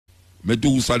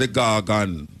Medusa the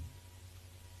Gargan.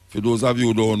 For those of you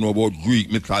who don't know about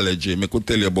Greek mythology, I could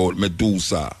tell you about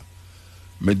Medusa.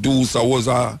 Medusa was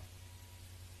a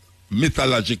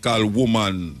mythological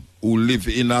woman who lived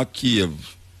in a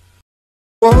cave.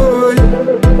 Boy,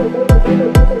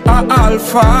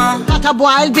 Alpha. That a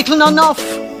boy bickle enough.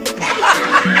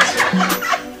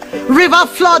 River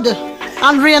flood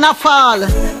and rain a fall.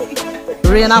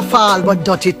 Rain a fall, but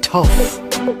dirty tough.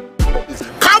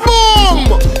 Kaboom!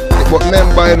 But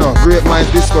remember, you know, great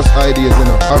minds discuss ideas, you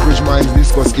know, average minds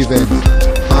discuss events,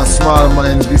 and small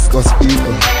minds discuss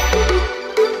people.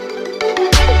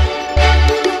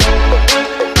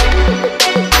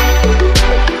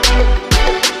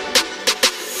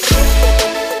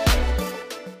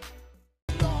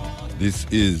 This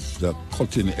is the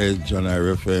Cutting Edge on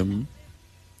RFM.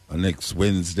 Next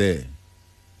Wednesday,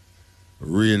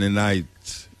 rainy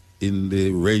night in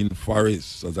the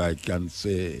rainforest, as I can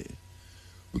say.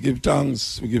 We give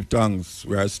thanks,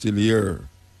 we are still here.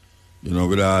 You know,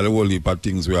 with all the whole heap of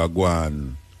things we are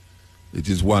going. It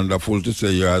is wonderful to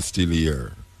say you are still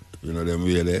here. You know, them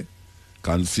really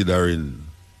considering.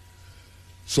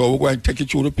 So we're going to take you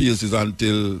through the pieces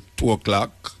until 2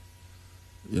 o'clock,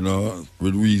 you know,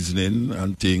 with reasoning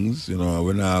and things. You know,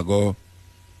 we're not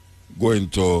go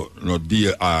into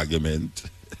deal argument.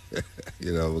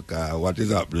 You know, because what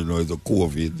is happening now is the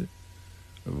COVID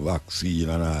vaccine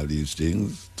and all these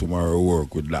things. Tomorrow we'll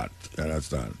work with that, you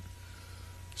understand?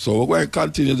 So we're going to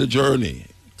continue the journey,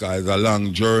 because it's a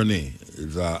long journey.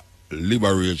 It's a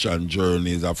liberation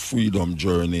journey, it's a freedom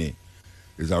journey,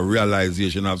 it's a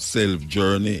realization of self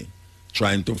journey,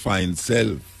 trying to find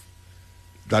self.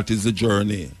 That is the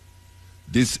journey.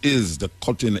 This is the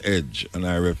Cutting Edge on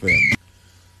RFM.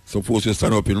 Suppose you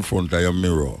stand up in front of your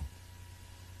mirror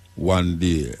one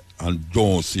day and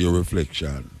don't see your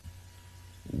reflection.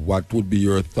 What would be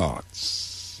your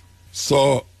thoughts?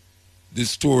 So,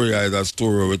 this story is a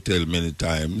story we tell many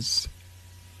times.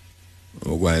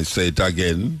 We're going to say it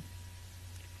again.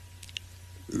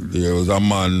 There was a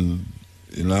man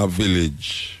in a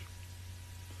village,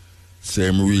 say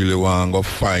him really want to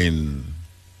find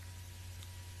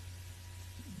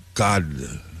God.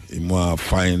 He want to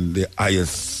find the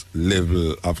highest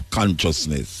level of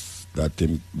consciousness that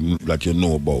you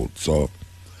know about. So,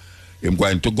 I'm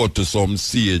going to go to some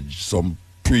sage, some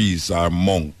priest or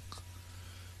monk,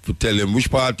 to tell him which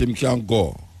part him can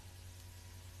go,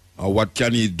 or what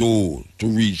can he do to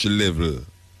reach the level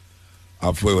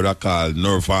of what I call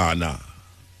nirvana,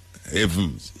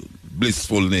 heaven,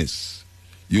 blissfulness,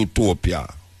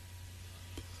 utopia.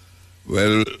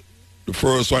 Well, the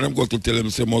first one I'm going to tell him,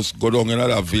 he must go down in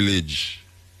another village,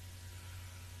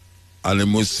 and he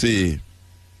must say,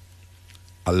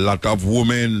 a lot of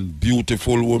women,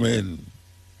 beautiful women,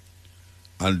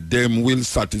 and them will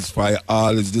satisfy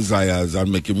all his desires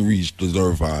and make him reach to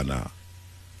nirvana,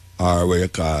 or what you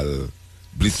call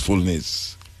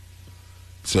blissfulness.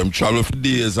 So I'm travel for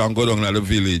days and go down to the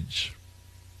village,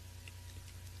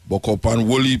 buck up and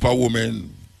whole heap of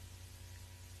women,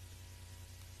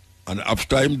 and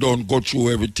after him done go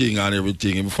through everything,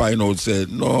 him find out, say,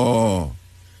 no,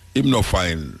 him not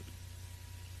find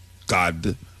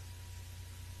God,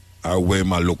 or where him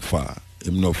look for.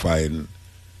 Him not find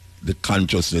the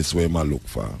consciousness where him look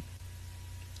for.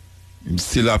 Him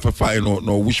still have to find out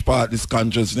now which part this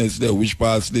consciousness there, which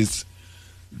part this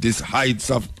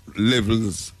heights of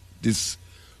levels, this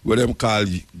what them call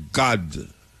God,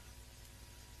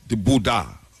 the Buddha,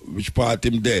 which part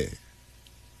him there.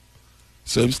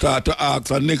 So him start to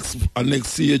ask a next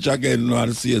sage again,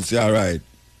 and the sage say, all right,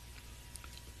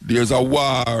 there's a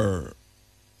war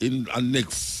in a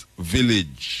next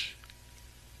village.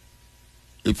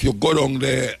 If you go down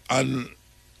there and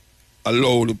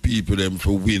allow the people them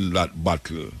to win that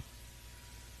battle,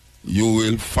 you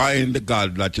will find the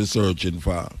God that you're searching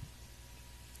for.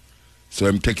 So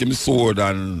I'm taking sword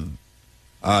and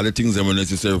all the things that are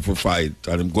necessary for fight,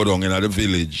 and I'm go down in the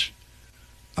village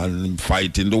and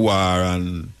fighting the war,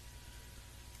 and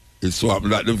it's so happen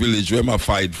that the village where I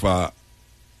fight for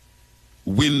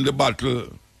win the battle.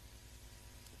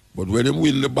 But when them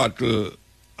win the battle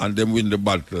and them win the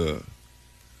battle,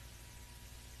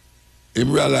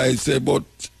 him realize, say, but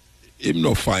him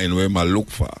not find where him look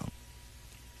for.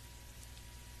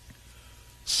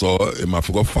 So him have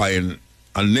to go find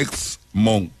a next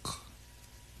monk,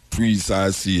 priest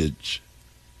or sage.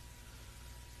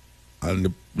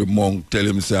 And the monk tell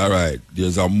him, say, all right,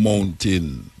 there's a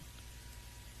mountain.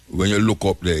 When you look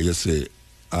up there, you see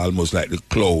almost like the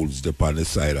clouds upon the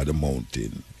side of the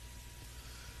mountain.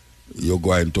 You're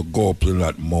going to go up to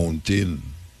that mountain,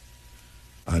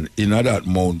 and in that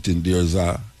mountain there's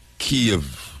a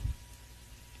cave,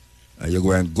 And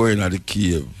you're going to go into the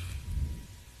cave.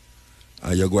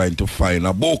 And you're going to find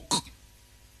a book.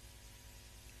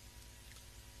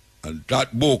 And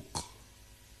that book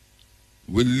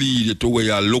will lead you to where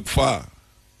you look for.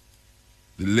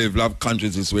 The level of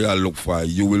consciousness where you look for,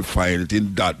 you will find it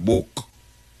in that book.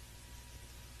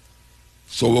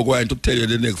 So we're going to tell you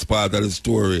the next part of the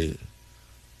story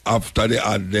after they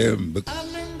had them.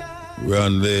 We're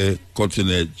on the cutting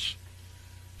edge.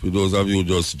 For those of you who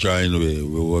just joined me,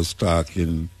 we was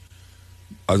talking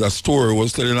as a story,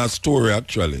 was telling a story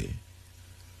actually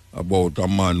about a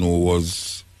man who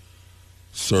was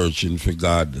searching for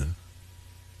God,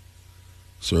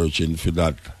 searching for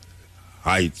that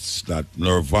heights, that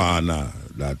nirvana,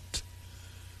 that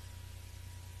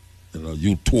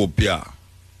utopia.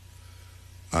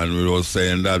 And we were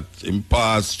saying that he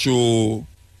passed through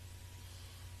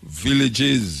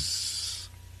villages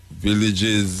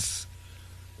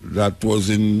that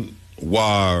was in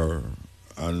war,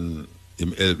 and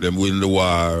him helped them win the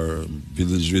war,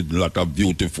 village with a lot of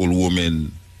beautiful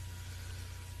women.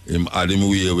 Him had him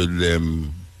way with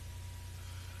them.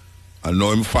 And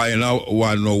now him find out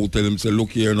one now who tell him, say,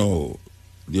 look here now,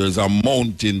 there's a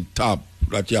mountain top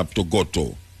that you have to go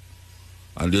to.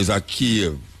 And there's a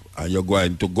cave, and you're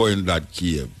going to go in that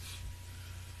cave.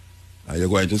 And you're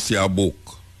going to see a book.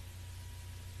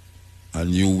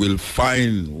 And you will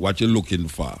find what you're looking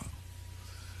for.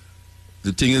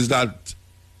 The thing is that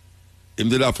him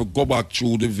did have to go back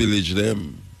through the village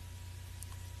them.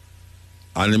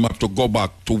 And him have to go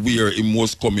back to where he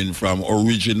was coming from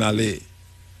originally.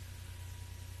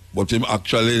 But him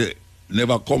actually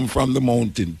never come from the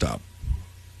mountain top.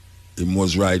 He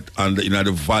was right in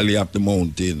the valley of the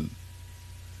mountain.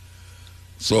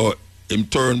 So him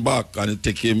turn back and it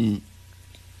take him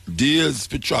days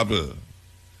to travel.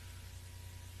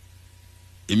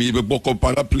 He may be buck up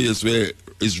on a place where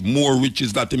is more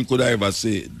riches that him could have ever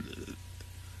say.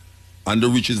 And the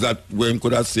riches that where him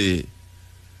could have say,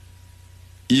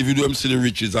 even though him see the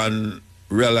riches and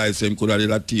realize him could have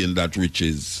attained that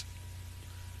riches,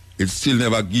 it still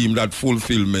never give him that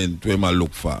fulfillment where I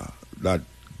look for, that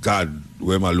God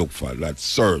where I look for, that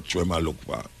search where I look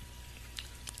for.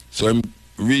 So him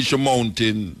reach a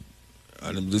mountain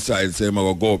and him decide say I'm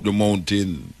gonna go up the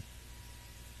mountain.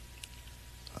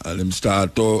 And him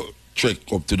start to trek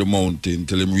up to the mountain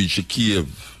till him reach a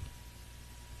cave.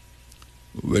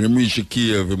 When him reach a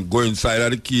cave, him go inside of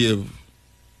the cave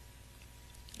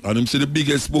and him see the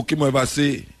biggest book him ever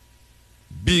see.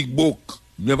 Big book.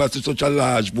 Never seen such a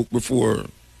large book before.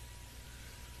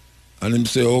 And him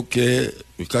say, okay,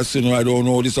 because I don't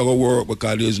know how this is going to work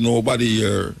because there's nobody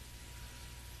here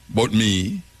but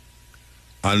me.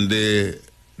 And the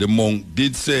monk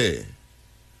did say,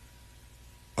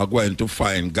 I'm going to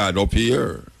find God up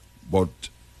here. But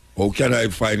how can I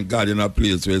find God in a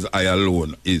place where I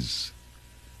alone is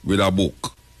with a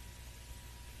book?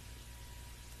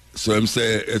 So him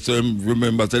say,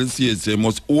 remember, he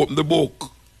must open the book.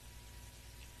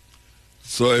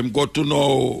 So him got to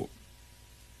know,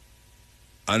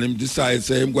 and him decides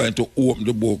say him going to open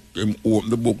the book. Him open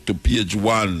the book to page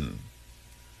 1.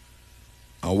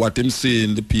 And what him see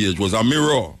in the page was a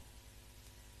mirror.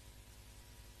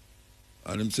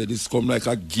 And him said, this come like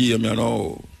a game,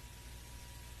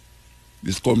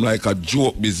 This come like a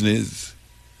joke business.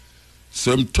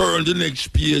 So him turn the next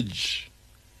page,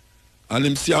 and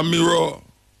him see a mirror.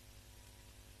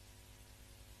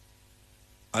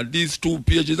 And these 2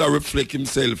 pages are reflect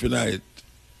himself in it.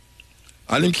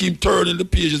 And him keep turning the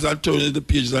pages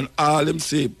and all him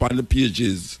say upon the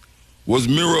pages was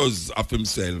mirrors of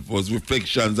himself, was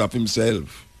reflections of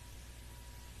himself.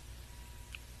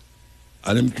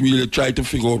 And him really try to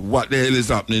figure out what the hell is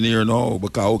happening here now,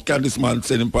 because how can this man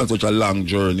send him on such a long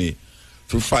journey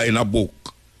to find a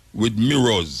book with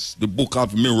mirrors, the book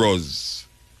of mirrors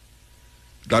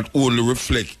that only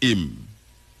reflect him.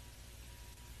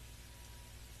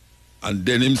 And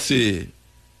then him say,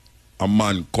 a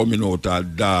man coming out of a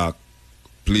dark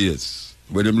place.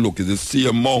 Where him look is the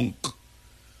same monk.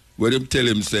 Where him tell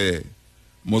him say,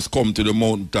 must come to the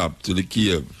mountain top, to the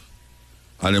cave.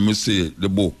 And him say the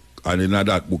book. And in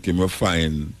that book him will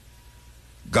find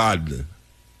God.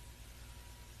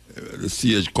 The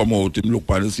sage come out, him look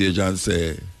on the sage and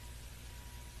say,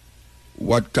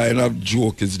 what kind of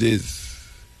joke is this?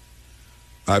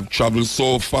 I've traveled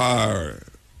so far,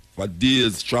 for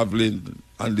days traveling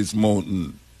on this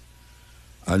mountain,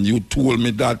 and you told me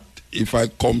that if I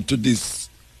come to this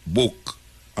book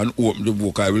and open the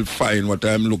book, I will find what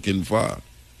I'm looking for.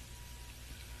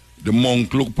 The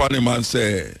monk looked upon him and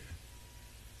said,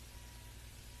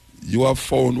 you have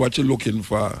found what you're looking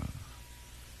for,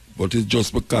 but it's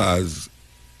just because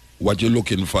what you're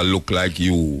looking for look like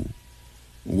you,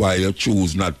 why you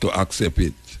choose not to accept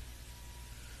it.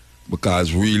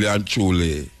 Because really and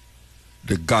truly,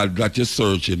 the God that you're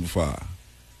searching for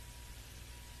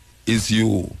is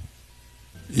you.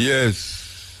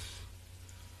 Yes,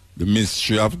 the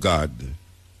mystery of God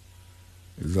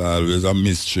is always a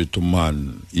mystery to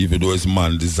man, even though it's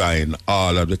man design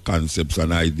all of the concepts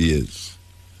and ideas.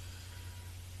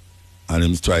 And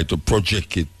him try to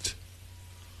project it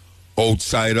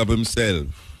outside of himself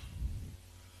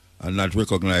and not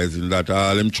recognizing that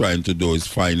all him trying to do is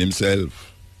find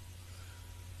himself.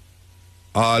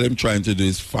 All him trying to do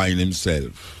is find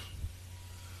himself.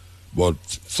 But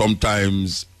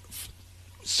sometimes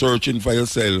searching for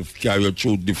yourself carry you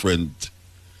through different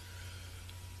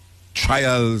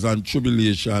trials and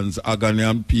tribulations, agony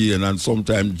and pain, and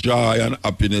sometimes joy and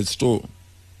happiness too.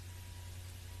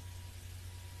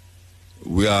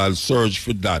 We all search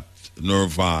for that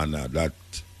nirvana, that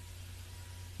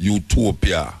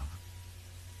utopia,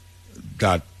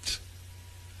 that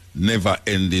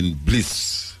never-ending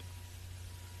bliss.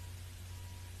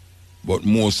 But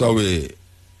most of we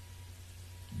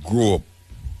grow up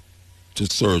to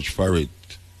search for it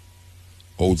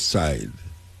outside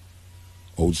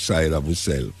of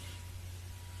ourselves.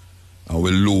 And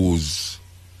we lose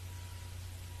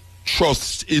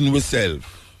trust in ourselves.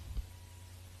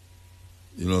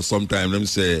 You know, sometimes them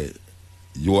say,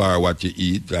 you are what you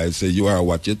eat. I say, you are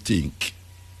what you think.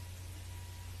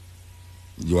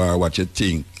 You are what you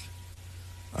think.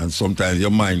 And sometimes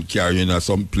your mind carrying you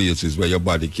some places where your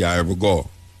body can't ever go.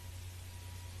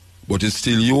 But it's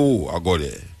still you I go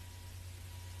there.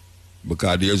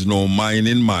 Because there's no mind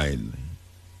in mind.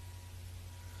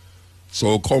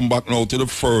 So come back now to the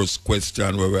first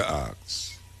question where we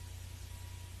ask.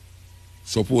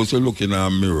 Suppose you're looking at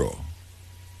a mirror.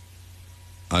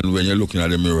 And when you're looking at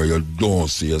the mirror, you don't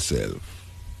see yourself.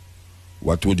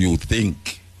 What would you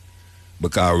think?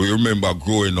 Because we remember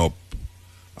growing up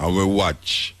and we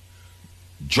watch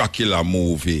Dracula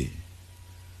movie,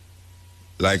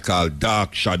 like called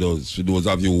Dark Shadows, for those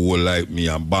of you who like me,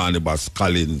 and Barnabas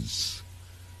Collins,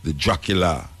 the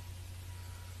Dracula.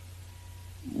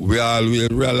 We always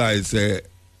realize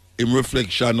in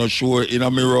reflection not show in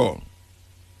a mirror.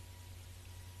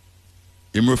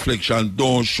 In reflection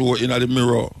don't show in the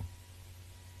mirror.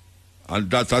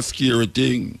 And that's a scary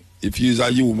thing. If you're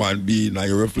a human being and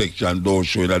your reflection don't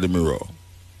show in the mirror.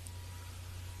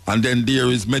 And then there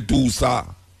is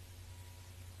Medusa.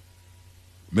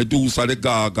 Medusa the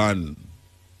Gargan.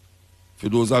 For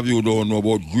those of you who don't know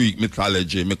about Greek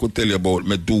mythology, I could tell you about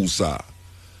Medusa.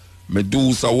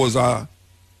 Medusa was a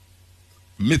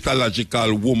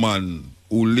mythological woman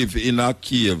who lived in a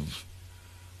cave,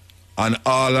 and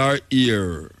all her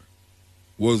hair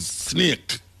was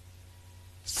snake.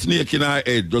 Snake in her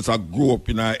head, just a grow up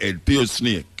in her head, pure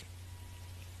snake.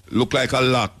 Look like a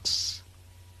locks.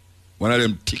 One of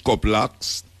them thick up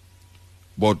locks,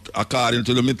 but according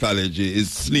to the mythology,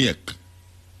 is snake.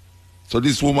 So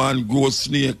this woman grows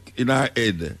snake in her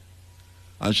head,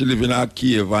 and she live in her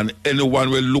cave, and anyone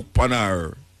will look upon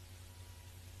her,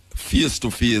 face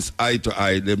to face, eye to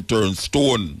eye, them turn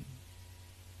stone.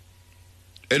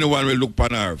 Anyone will look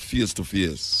upon her, face to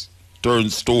face, turn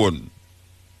stone.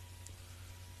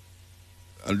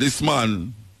 And this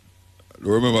man, I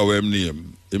don't remember what his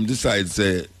name, him decides,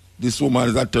 say, this woman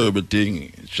is a terrible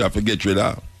thing, she have to get rid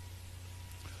of her.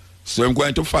 So I'm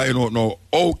going to find out now,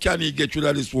 how can he get rid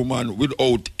of this woman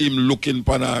without him looking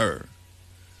upon her?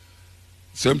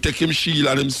 So I'm take him shield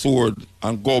and him sword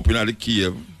and go up in the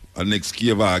cave, and next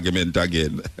cave argument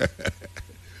again.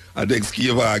 A next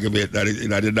cave argument in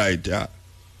the night, yeah.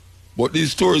 But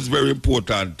this story is very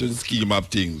important to the scheme of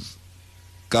things.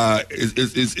 Because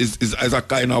it's a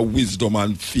kind of wisdom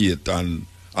and faith and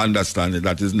understanding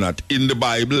that is not in the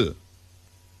Bible.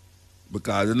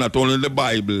 Because it's not only in the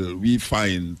Bible we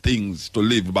find things to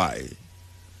live by.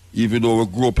 Even though we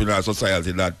grew up in a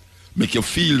society that make you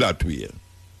feel that way.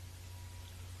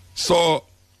 So,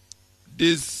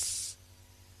 this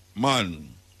man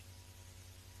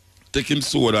take him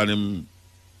sword and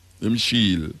him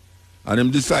shield, and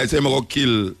him decides him go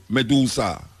kill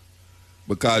Medusa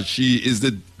because she is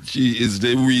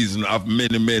the reason of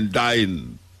many men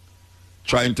dying,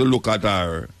 trying to look at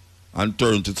her and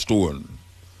turn to stone.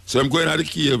 So I'm going to the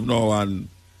cave now, and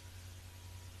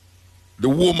the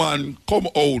woman come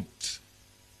out,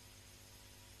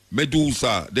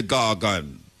 Medusa, the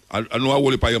Gargan. I know a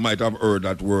whole heap of you might have heard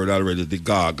that word already, the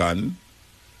Gargan.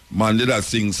 Man did a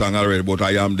sing song already, but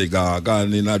I am the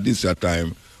Gargan in this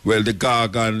time. Well, the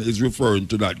Gargan is referring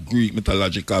to that Greek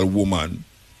mythological woman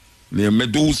named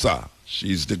Medusa.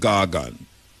 She's the Gargan.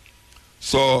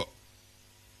 So,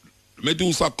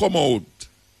 Medusa come out,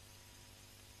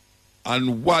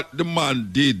 and what the man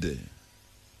did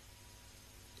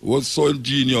was so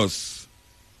ingenious.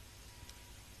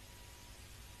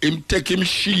 Him take him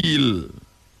shield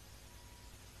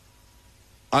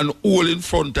and all in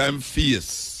front of him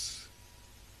face.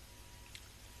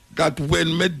 That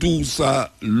when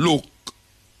Medusa look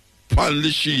upon the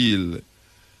shield,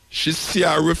 she see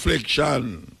her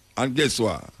reflection, and guess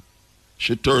what?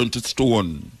 She turned to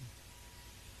stone.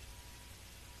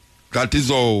 That is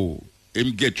how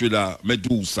him get rid of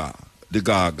Medusa, the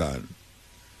Gargan.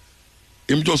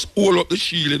 Him just hold up the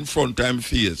shield in front of him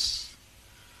face.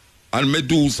 And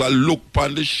Medusa look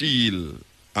upon the shield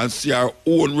and see her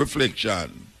own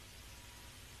reflection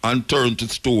and turn to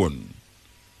stone.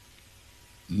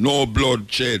 No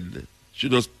blood shed. She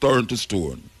just turned to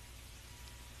stone.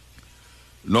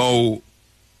 Now,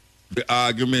 the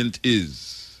argument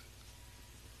is,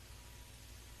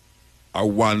 I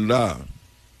wonder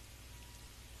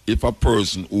if a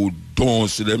person who don't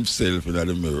see themselves in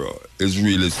the mirror is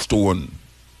really stone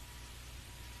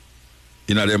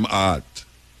in them heart.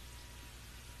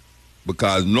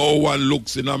 Because no one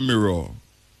looks in a mirror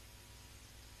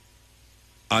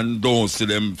and don't see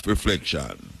them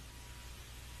reflection.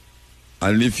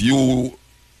 And if you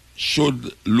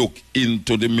should look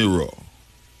into the mirror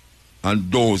and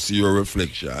don't see your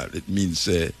reflection, it means,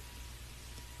 say,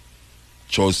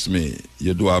 trust me,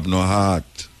 you don't have no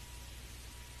heart.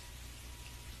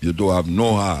 You don't have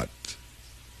no heart.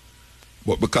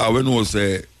 But because we know,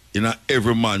 say, in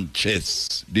every man's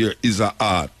chest, there is a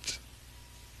heart.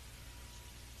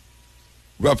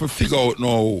 We have to figure out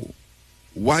now,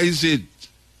 why is it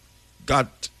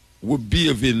that we're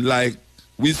behaving like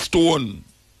we stone?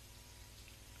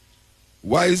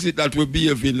 Why is it that we're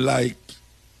behaving like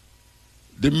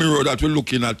the mirror that we're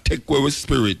looking at take away with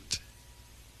spirit?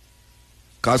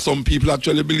 Because some people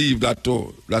actually believe that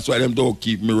too. That's why them don't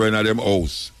keep mirror in them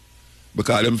house.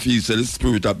 Because them feel that the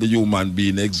spirit of the human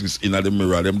being exists in the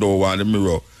mirror. Them don't want the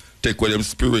mirror take away them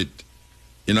spirit.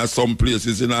 In some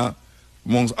places,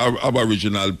 amongst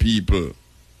Aboriginal people,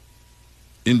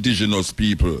 indigenous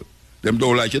people, them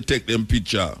don't like you take them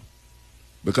picture.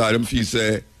 Because them feel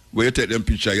say, when you take them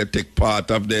picture, you take part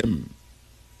of them.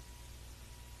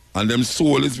 And them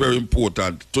soul is very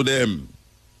important to them.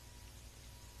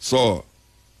 So,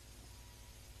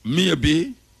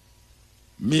 maybe,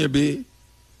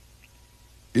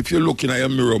 if you're looking at your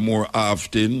mirror more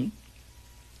often,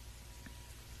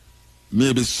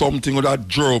 maybe something would have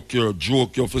joke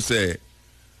you for say,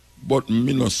 but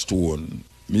me no stone.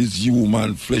 Me is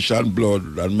human, flesh and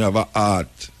blood, and me have a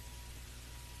heart.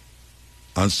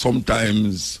 And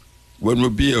sometimes when we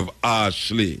behave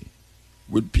harshly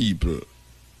with people,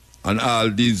 and all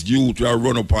these youth will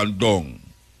run up and down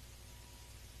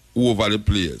over the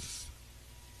place,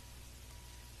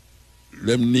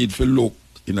 them need to look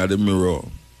in the mirror.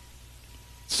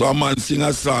 So a man sing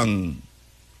a song,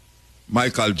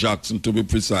 Michael Jackson to be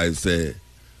precise, say,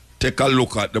 take a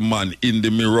look at the man in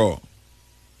the mirror.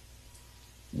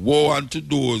 Woe unto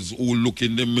those who look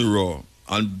in the mirror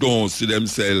and don't see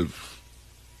themselves.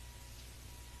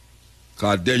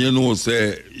 Because then you know,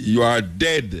 say, you are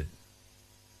dead.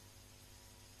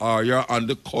 Or you're on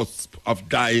the cusp of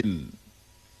dying.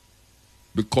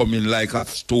 Becoming like a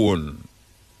stone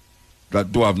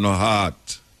that don't have no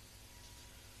heart.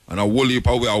 And a whole heap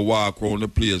of way I walk around the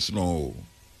place now.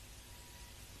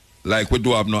 Like we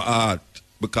don't have no heart.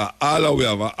 Because all of we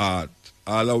have a heart.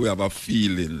 All of we have a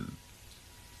feeling.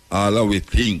 All of we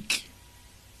think.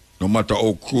 No matter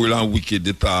how cruel and wicked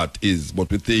the thought is, but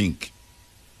we think.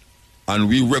 And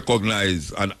we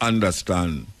recognize and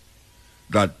understand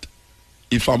that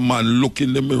if a man look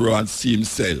in the mirror and see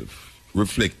himself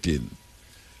reflecting,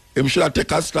 him should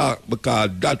take a stock because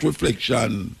that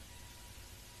reflection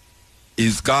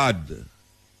is God.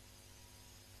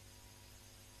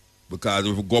 Because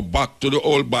if we go back to the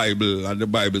old Bible, and the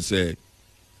Bible says,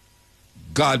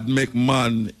 God make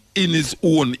man in his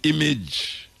own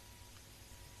image.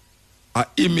 An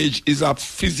image is a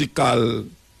physical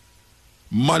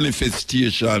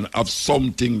manifestation of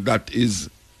something that is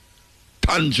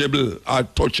tangible or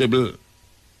touchable.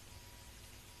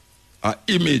 An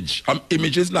image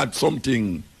is not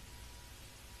something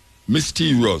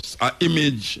mysterious. An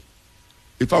image,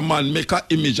 if a man make an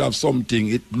image of something,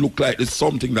 it look like it's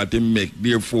something that he make.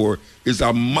 Therefore, it's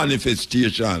a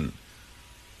manifestation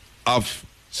of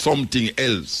something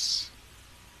else.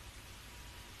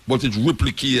 But it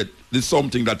replicate the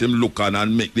something that him look on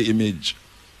and make the image.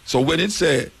 So when it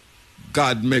say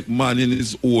God make man in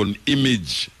his own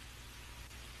image,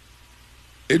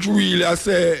 it really I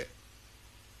say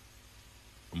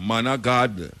man of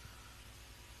God.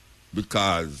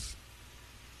 because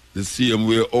the same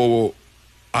way how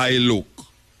I look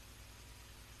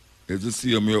is the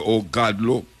same way how God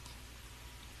look.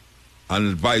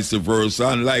 And vice versa.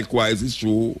 And likewise, it's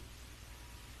true.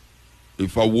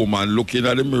 If a woman looking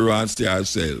at the mirror and see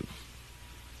herself,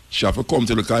 she have to come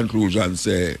to the conclusion and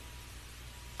say,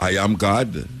 I am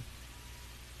God.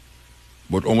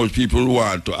 But how much people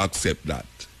want to accept that?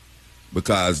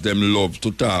 Because them love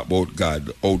to talk about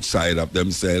God outside of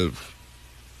themselves.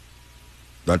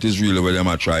 That is really what them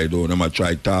a try do. Them a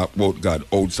try to talk about God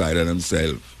outside of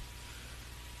themselves.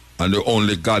 And the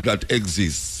only God that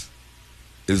exists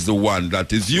is the one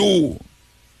that is you.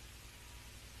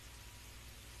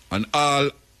 And all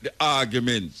the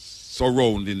arguments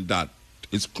surrounding that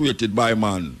is created by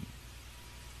man.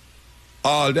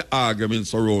 All the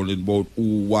arguments surrounding about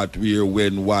who, what, where,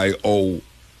 when, why, how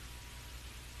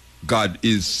God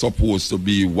is supposed to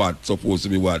be what,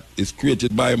 is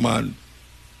created by man.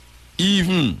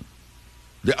 Even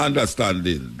the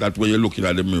understanding that when you're looking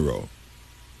at the mirror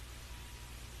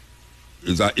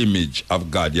is an image of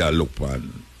God you look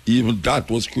on. Even that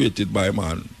was created by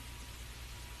man.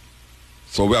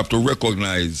 So we have to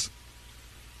recognize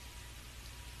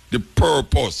the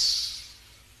purpose,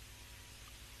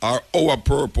 or our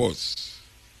purpose,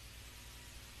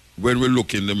 when we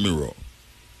look in the mirror.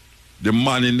 The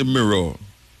man in the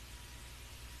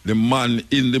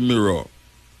mirror,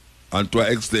 and to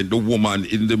an extent the woman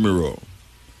in the mirror,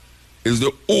 is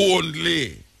the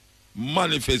only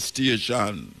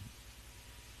manifestation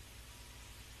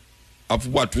of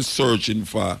what we're searching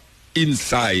for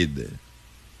inside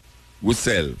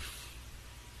ourselves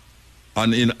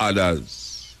and in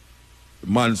others.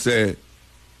 Man say,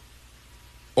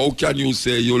 how can you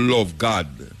say you love God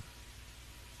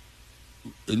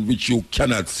in which you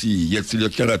cannot see, yet still you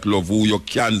cannot love who you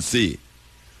can see?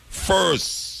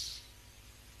 First,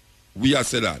 we are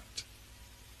say that.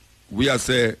 We are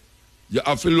say, you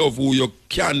have to love who you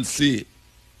can see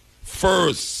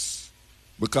first,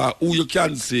 because who you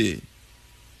can see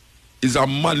is a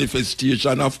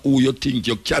manifestation of who you think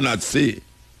you cannot see.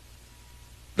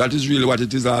 That is really what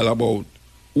it is all about.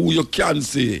 Who you can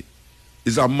see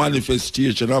is a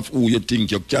manifestation of who you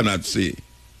think you cannot see.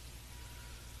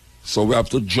 So we have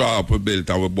to draw up a belt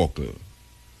and a buckle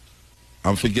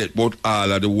and forget about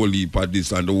all of the whole heap of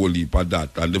this and the whole heap of that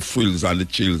and the frills and the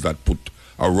chills that put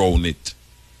around it.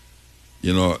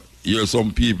 You know, here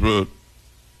some people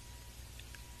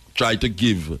try to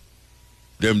give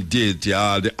them deity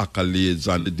all the accolades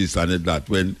and the this and the that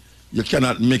when you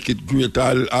cannot make it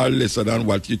greater or lesser than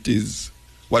what it is.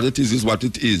 What it is what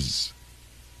it is.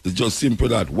 It's just simple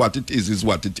that what it is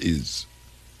what it is.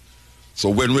 So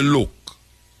when we look,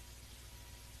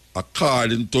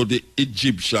 according to the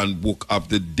Egyptian book of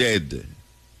the dead,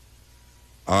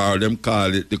 or them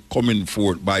call it the coming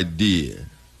forth by day,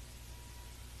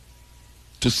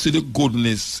 to see the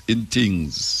goodness in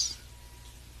things,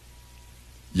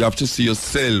 you have to see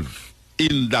yourself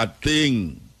in that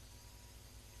thing.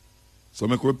 So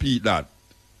make repeat that.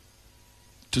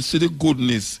 To see the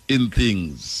goodness in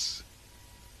things,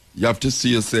 you have to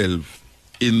see yourself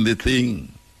in the thing.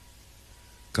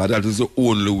 Because that is the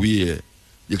only way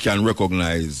you can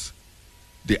recognize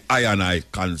the I and I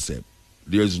concept.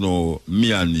 There is no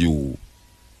me and you,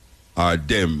 or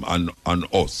them and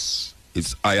us.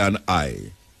 It's I and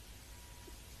I,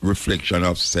 reflection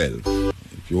of self.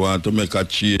 If you want to make a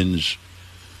change,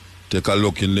 take a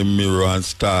look in the mirror and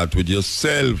start with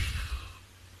yourself.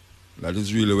 That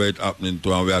is really what it's happening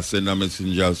to, and we are sending a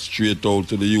messenger straight out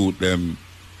to the youth them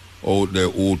out there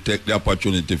who take the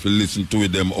opportunity to listen to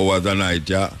them hours and night,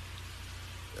 yeah.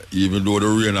 Even though the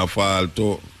rain a fall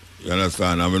too, you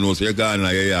understand? I mean, no say you gone in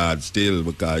your yard still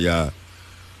because you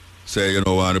say, you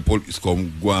know, when the police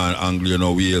come go and angle, you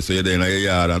know, we so you're there in your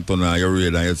yard and turn on your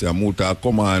radio and you say, Muta,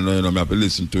 come on, you know, I have to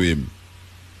listen to him.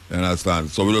 You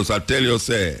understand? So we just tell you,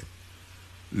 say,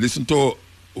 listen to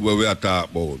what we are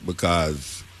talking about,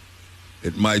 because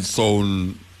it might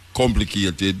sound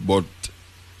complicated, but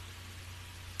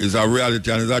it's a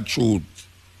reality and it's a truth.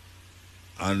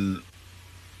 And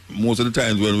most of the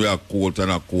times when we are quote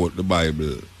the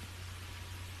Bible,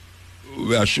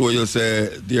 we are sure you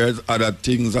say there's other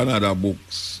things and other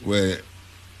books where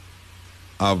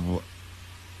have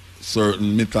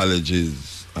certain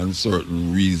mythologies and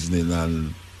certain reasoning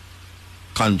and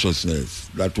consciousness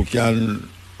that we can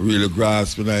really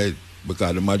grasp tonight,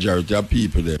 because the majority of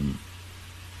people them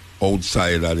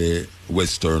outside of the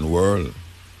Western world,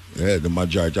 the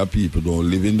majority of people don't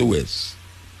live in the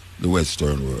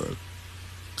Western world.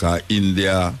 Because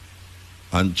India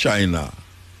and China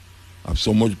have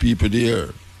so much people there.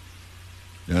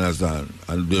 You understand?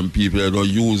 And them people that don't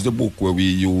use the book where we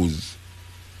use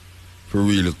to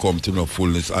really come to no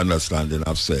fullness understanding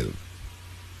of self.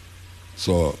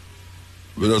 So,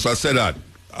 because I say that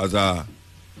as a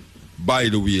by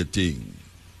the way thing.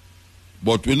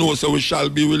 But we know so we shall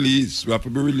be released. We have to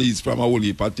be released from a whole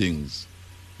heap of things.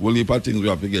 Whole heap of things we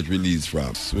have to get released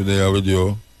from. We're there with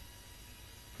you.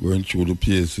 Going through the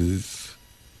paces.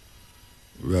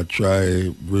 We are trying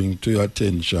to bring to your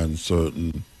attention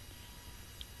certain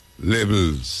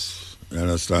levels. You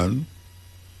understand?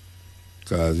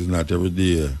 Because it's not every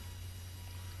day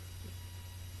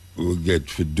we get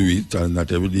to do it, and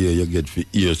not every day you get to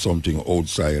hear something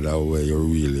outside of where you're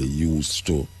really used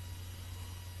to.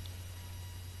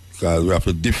 Because we have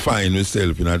to define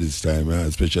ourselves in this time,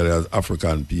 especially as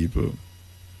African people.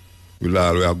 We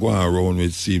are going around,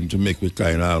 it seems to make we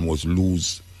kind of almost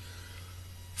lose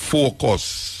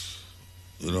focus.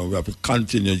 You know, we have to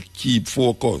continue to keep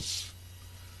focus.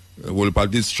 A whole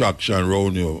of distraction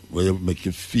around you where you make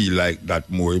you feel like that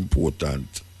more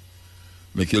important.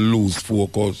 Make you lose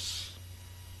focus.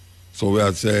 So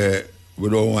we say we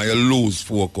don't want you to lose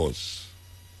focus.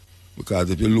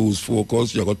 Because if you lose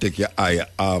focus, you're going to take your eye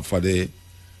off of the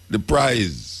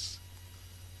prize.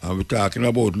 And we're talking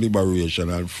about liberation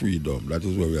and freedom. That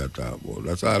is what we are talking about.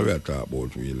 That's all we are talking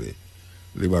about, really.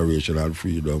 Liberation and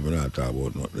freedom, we're not talking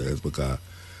about nothing else, because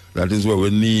that is what we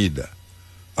need.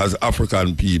 As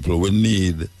African people, we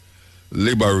need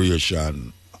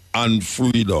liberation and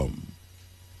freedom.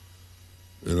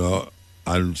 You know,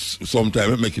 and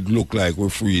sometimes it make it look like we're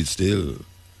free still.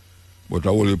 But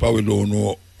I will probably don't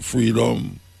know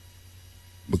freedom,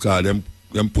 because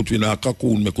them put in a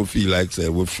cocoon make you feel like say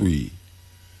we're free.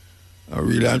 And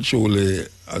really and truly,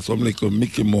 some little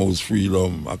Mickey Mouse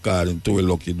freedom according to a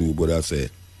lucky do, but I say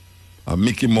a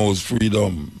Mickey Mouse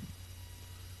freedom,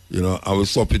 you know, and we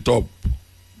sup it up.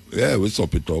 Yeah, we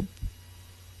sup it up.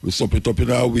 We sup it up in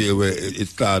a way where it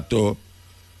start to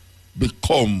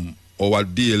become our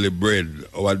daily bread,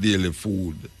 our daily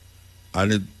food.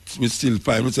 And we still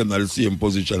find ourselves in the same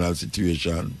position and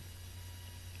situation.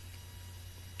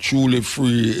 Truly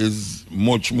free is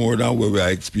much more than what we are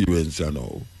experiencing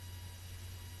now.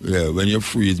 Yeah, when you're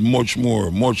free, it's much more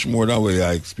than what we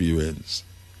are experiencing.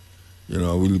 You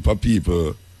know, we look at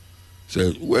people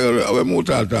say, well, we're more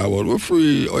talking about, we're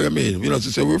free, or you mean? You know,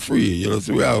 to say we're free, you know,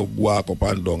 so we have walk up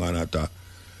and down and that.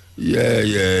 Yeah.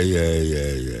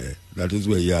 That is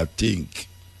where you think.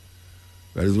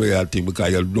 That is where you think,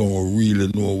 because you don't really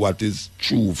know what is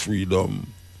true freedom,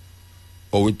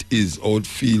 how it is, how it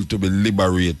feels to be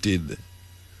liberated.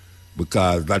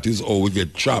 Because that is how we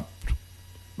get trapped.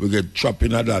 We get trapped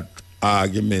in that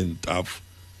argument of,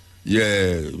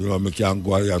 yeah, you know, we can't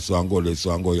go here, so and go there,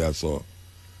 so and go here, so.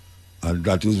 And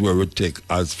that is where we take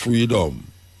as freedom.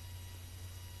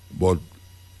 But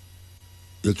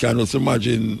you cannot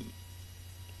imagine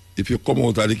if you come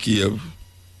out of the cave,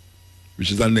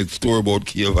 which is the next story about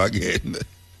cave again.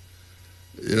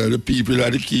 You know, the people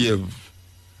in the cave,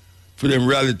 for them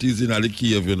realities in the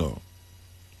cave, you know.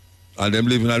 And them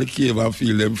living in the cave and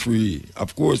feel them free.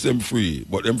 Of course them free,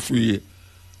 but them free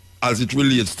as it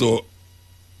relates to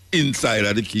inside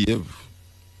of the cave.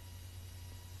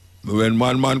 When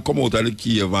man come out of the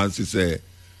cave and say,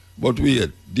 but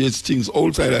wait, there's things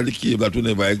outside of the cave that we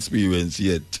never experienced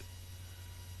yet.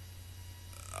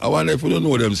 I wonder if we don't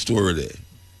know them story there.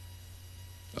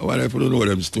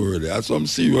 That's some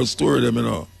serious story them, you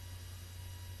know.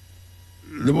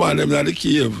 The man them in the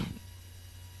cave.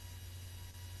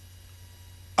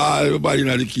 Everybody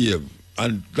in the cave.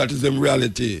 And that is them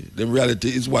reality. Them reality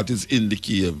is what is in the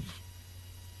cave.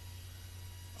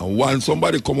 And once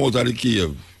somebody come out of the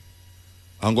cave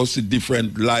and go see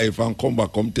different life and come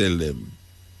back, come tell them.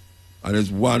 And it's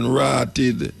one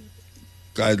rotted.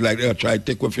 Because like they try to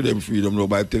take away from them freedom now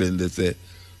by telling they say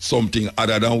something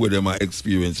other than what them are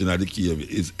experiencing at the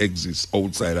cave exists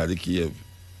outside of the cave.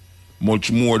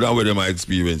 Much more than what them are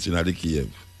experiencing at the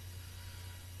cave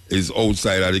is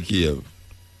outside of the cave.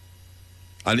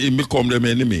 And him become them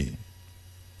enemy.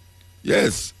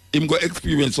 Yes, him go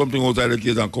experience something outside the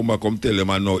cave and come back, come tell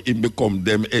them, and now him become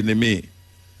them enemy.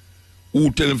 Who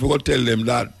tell him to tell them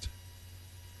that?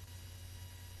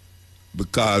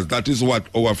 Because that is what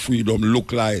our freedom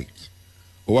look like.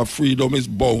 Our freedom is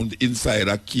bound inside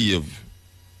a cave.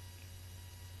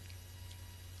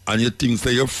 And you think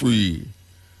say you're free.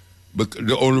 But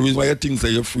the only reason why you think say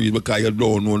you're free is because you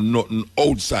don't know nothing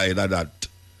outside of that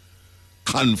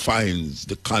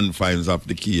the confines of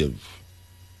the cave.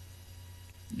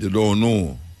 You don't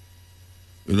know.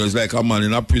 You know, it's like a man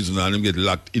in a prison and him get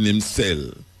locked in him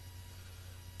cell.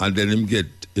 And then him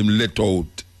let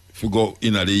out if you go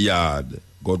in the yard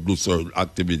go do certain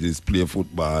activities, play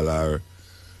football or,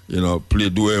 play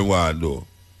do what do.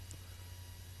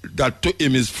 That to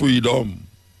him is freedom.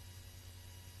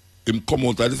 Him come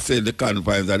out of the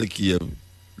confines of the cave,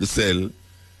 the cell.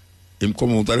 Him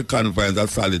come out of the confines of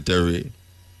solitary.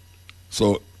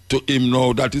 So to him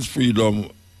now, that is freedom,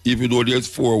 even though there's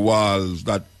 4 walls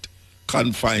that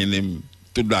confine him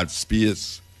to that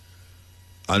space.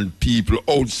 And people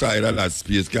outside of that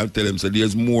space can tell him, so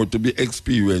there's more to be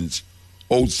experienced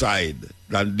outside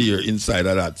than there inside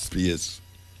of that space.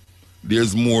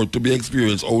 There's more to be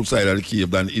experienced outside of the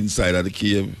cave than inside of the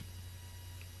cave.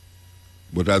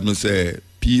 But as I say,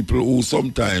 people who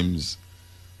sometimes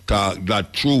talk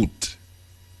that truth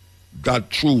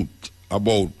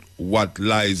about what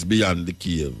lies beyond the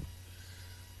cave,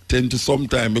 tend to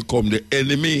sometimes become the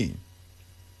enemy.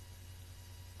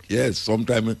 Yes,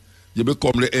 sometimes you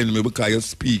become the enemy because you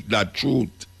speak that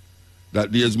truth,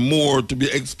 that there's more to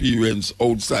be experienced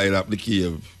outside of the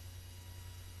cave.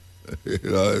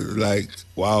 It's like,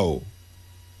 wow.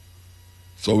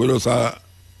 So we just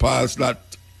pass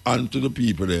that on to the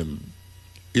people them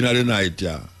in the night,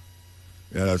 yeah.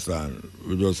 You understand?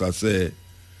 We just say,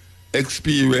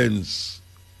 experience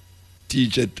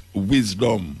teacheth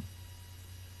wisdom.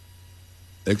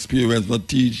 Experience not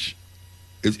teach.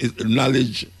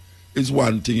 Knowledge is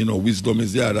one thing, wisdom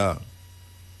is the other.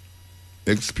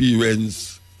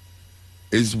 Experience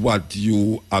is what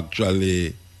you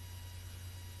actually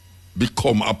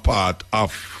become a part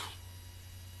of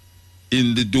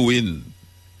in the doing,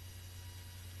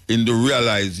 in the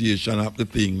realization of the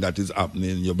thing that is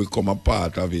happening. You become a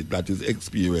part of it. That is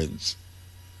experience.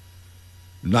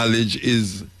 Knowledge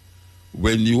is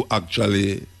when you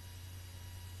actually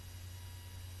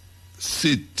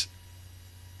sit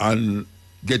and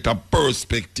get a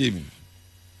perspective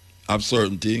of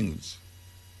certain things.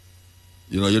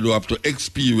 You don't have to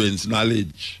experience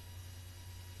knowledge.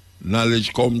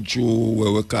 Knowledge come through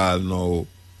what we call now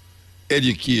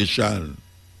education.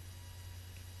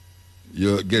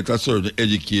 You get a certain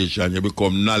education, you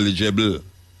become knowledgeable.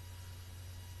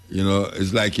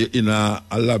 It's like you're in a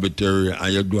laboratory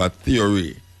and you do a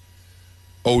theory.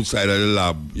 Outside of the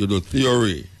lab, you do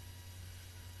theory.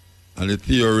 And the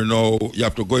theory now, you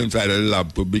have to go inside of the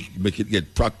lab to make it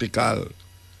get practical.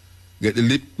 Get the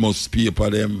litmus paper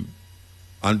them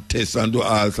and test and do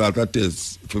all sorts of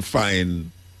tests to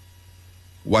find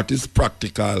what is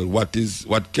practical, what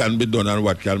can be done and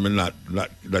what can be not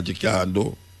that you can't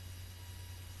do.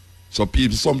 So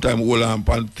people sometimes hold on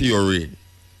upon theory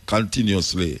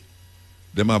continuously.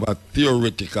 They have a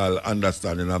theoretical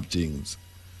understanding of things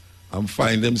and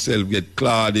find themselves get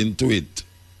clawed into it.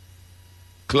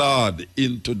 Clawed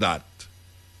into that.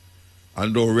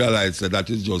 And don't realize that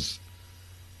is just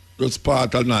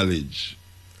part of knowledge.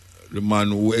 The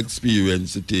man who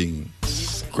experienced the thing.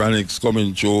 Chronics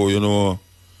coming through,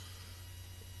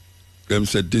 them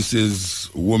said this is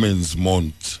Women's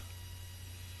Month.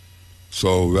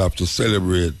 So we have to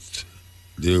celebrate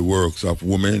the works of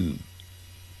women.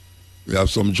 We have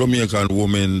some Jamaican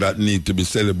women that need to be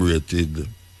celebrated.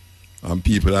 And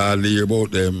people hardly hear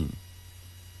about them.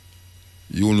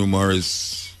 Eunice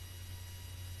Morris,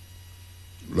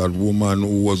 that woman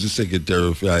who was the secretary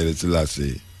of Haile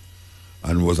Selassie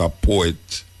and was a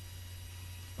poet.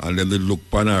 And then they look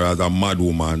upon her as a mad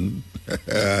woman.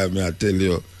 I tell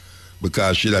you,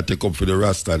 because she had take up for the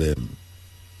Rasta them.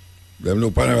 Them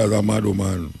look upon her as a mad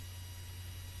woman.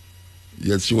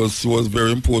 Yes, she was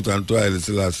very important to Haile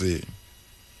Selassie.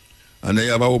 And then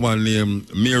you have a woman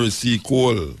named Mary C.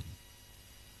 Cole.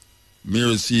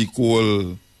 Mary C.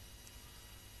 Cole,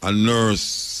 a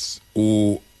nurse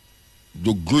who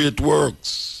do great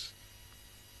works.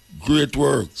 Great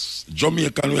works.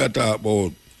 Jamaican we are talking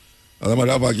about. As a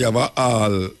matter of fact, you have a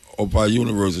hall up at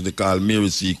university called Mary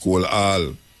C. Cole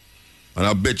Hall. And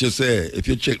I bet you say, if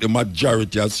you check the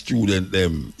majority of students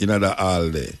them in the hall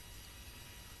there,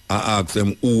 and ask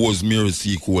them who was Mary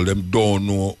C. Cole, them don't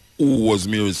know who was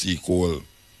Mary C. Cole.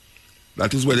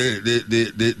 That is where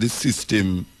the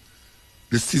system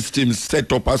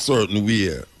set up a certain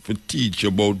way to teach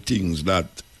about things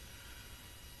that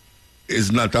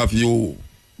is not of you.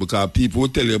 Because people will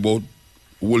tell you about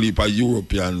whole heap of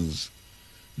Europeans,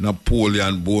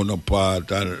 Napoleon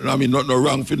Bonaparte, and I mean, not no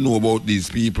wrong to know about these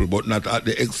people, but not at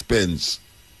the expense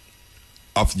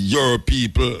of your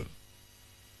people.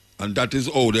 And that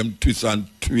is how them twist and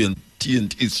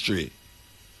taint history.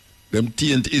 Them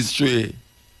taint history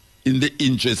in the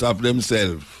interest of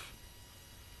themselves.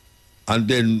 And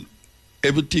then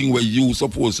everything where you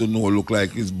supposed to know look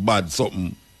like it's bad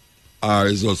something or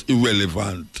is just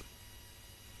irrelevant.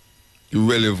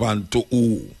 Irrelevant to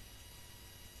who?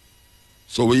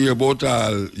 So we hear about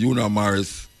Una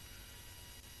Morris,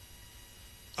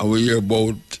 and we hear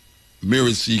about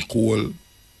Mary C. Cole.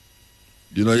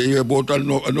 You know, you hear about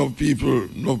enough people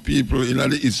in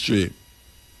the history.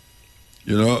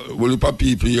 You know, well, if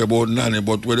people hear about Nanny,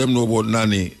 but what them know about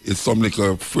Nanny is some like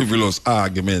a frivolous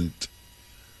argument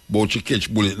about she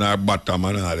catch bullet in her bottom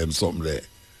and all them something there.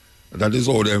 That is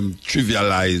how them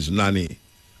trivialize Nanny.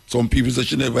 Some people say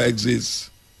she never exists.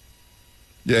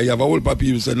 Yeah, you have a whole lot of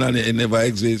people say Nanny it never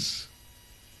exists.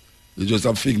 It's just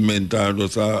a figment or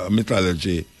just a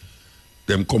mythology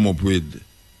them come up with.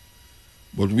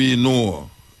 But we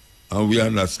know and we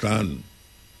understand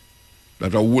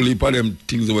that a whole heap of them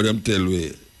things what them tell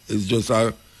we is just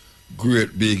a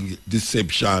great big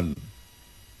deception.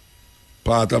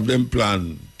 Part of them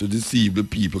plan to deceive the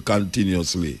people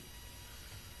continuously.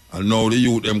 And now the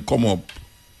youth them come up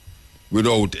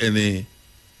without any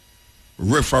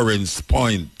reference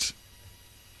point.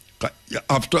 You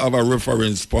have to have a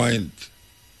reference point.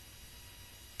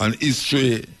 And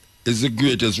history is the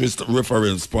greatest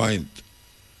reference point.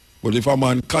 But if a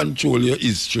man control your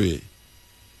history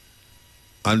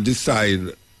and decide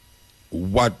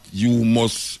what you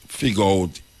must figure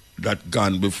out that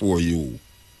gone before you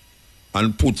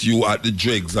and put you at the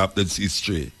dregs of this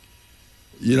history,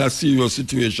 you're in a serious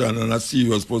situation and a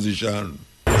serious position.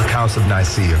 The Council of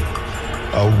Nicaea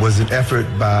was an effort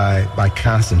by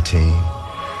Constantine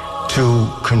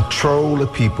to control the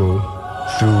people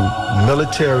through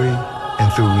military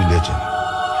and through religion.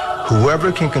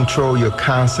 Whoever can control your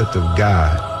concept of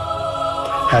God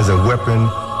has a weapon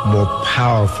more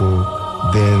powerful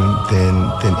than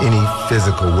any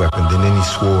physical weapon, than any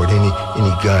sword, any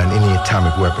gun, any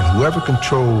atomic weapon. Whoever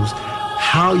controls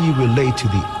how you relate to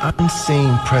the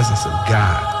unseen presence of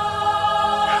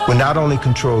God will not only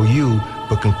control you,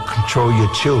 but can control your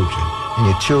children and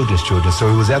your children's children. So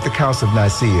it was at the Council of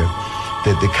Nicaea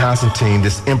that the Constantine,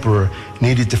 this emperor,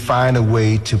 needed to find a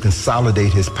way to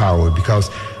consolidate his power, because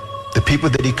the people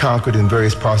that he conquered in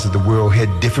various parts of the world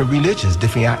had different religions,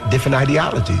 different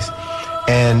ideologies.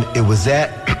 And it was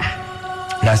at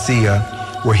Nicaea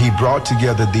where he brought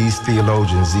together these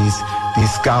theologians,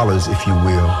 these scholars, if you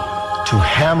will, to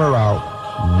hammer out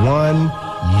one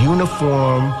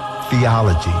uniform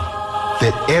theology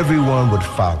that everyone would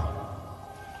follow.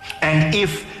 And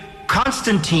if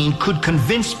Constantine could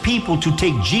convince people to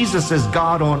take Jesus as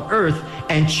God on earth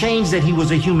and change that he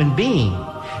was a human being,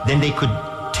 then they could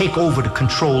take over the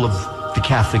control of the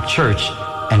Catholic Church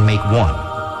and make one.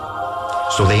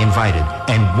 So they invited.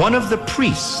 And one of the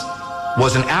priests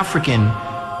was an African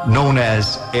known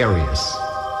as Arius.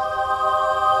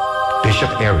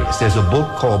 Bishop Arius. There's a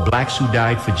book called Blacks Who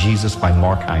Died for Jesus by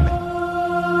Mark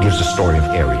Hyman. Gives the story of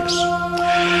Arius.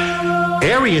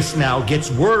 Arius now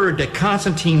gets word that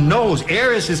Constantine knows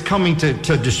Arius is coming to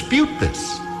dispute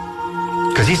this.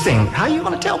 Because he's saying, how are you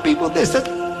going to tell people this?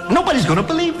 Nobody's going to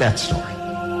believe that story.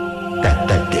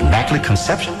 That Immaculate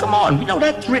Conception? Come on, we know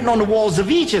that's written on the walls of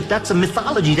Egypt. That's a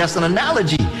mythology, that's an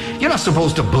analogy. You're not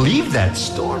supposed to believe that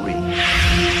story.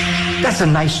 That's a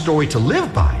nice story to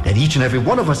live by, that each and every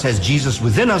one of us has Jesus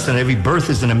within us and every birth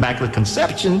is an Immaculate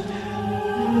Conception.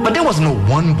 But there was no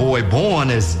one boy born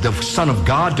as the Son of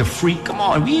God to free. Come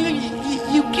on,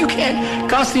 you can't.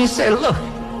 Constantine said, look,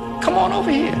 come on over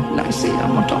here. Nicaea,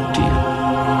 I'm going to talk to you.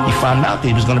 He found out that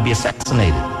he was going to be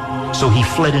assassinated. So he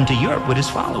fled into Europe with his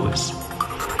followers.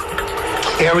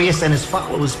 Arius and his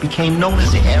followers became known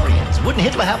as the Arians. Wouldn't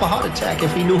Hitler have a heart attack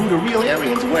if he knew who the real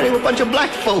Arians were? They were a bunch of black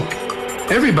folk.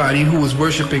 Everybody who was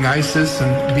worshiping Isis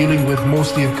and dealing with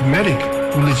mostly a Kemetic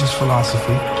religious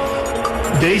philosophy,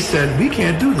 they said, we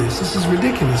can't do this. This is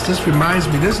ridiculous. This reminds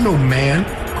me, there's no man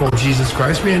called Jesus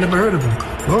Christ. We ain't never heard of him.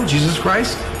 Well, Jesus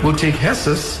Christ will take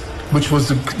Jesus, which was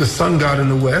the sun god in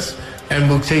the West, and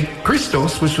we'll take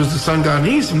Christos, which was the sun god in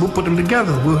the East, and we'll put them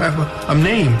together. We'll have a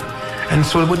name. And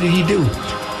so what did he do?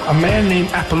 A man named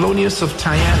Apollonius of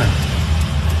Tyana,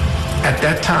 at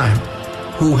that time,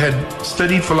 who had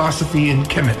studied philosophy in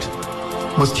Kemet,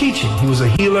 was teaching. He was a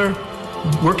healer,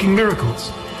 working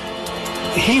miracles.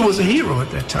 He was a hero at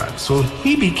that time. So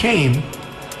he became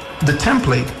the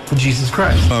template for Jesus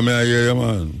Christ. I mean, I hear you,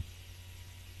 man.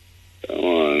 Come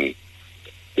on.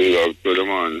 Big up to the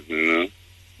man, you know.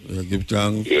 Yeah, give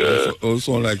thanks. Yeah.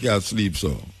 Also sound like you're asleep,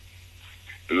 so.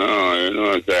 No, you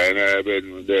know, so I been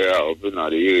there up in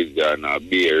the hills there and a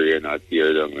beer and a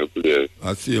tear down the place.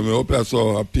 I see me up here,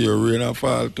 so a pure rain and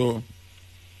fall too.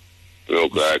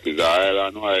 Look like it's a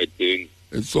island white thing.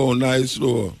 It's so nice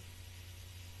though.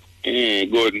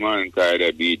 Good man, kind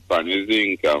of beat pan his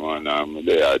zinc, man. I'm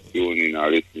there tuning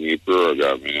and listening to the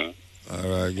program, you know. All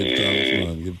right, give thanks,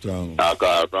 man. Give thanks. I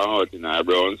call from out in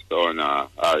Brownstone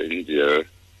or in jail.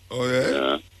 Oh,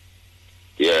 yeah?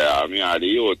 Yeah, I mean, the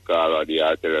youth call or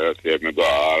the tell us, say, me go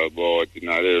all about in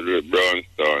a little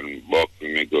Brownstone, buck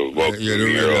me go, buck Yeah,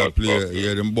 me the out. player.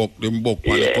 Yeah, them buck on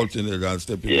the continent and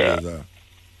step in there.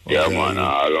 Yeah, man,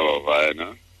 all over, you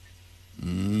know.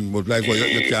 But like what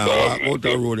you can't walk out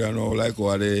the road, you know, like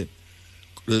what they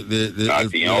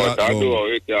nothing out the door,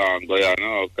 you can't go, you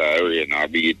know, because rain a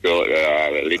beat out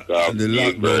there, lick up,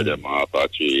 the bird them off a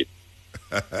tree.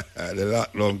 The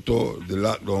lockdown too, the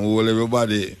lockdown hold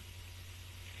everybody.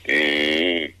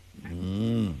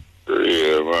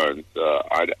 Real, man. So,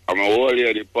 I'm a whole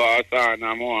lady pass on,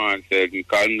 I'm on saying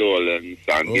condolence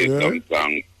and give some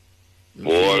thanks.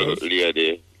 Whole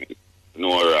lady,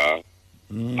 Nora,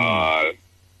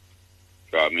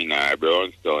 from in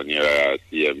Brownstone here,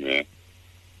 see me.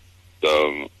 So,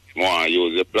 I want to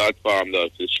use the platform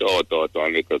just to shout out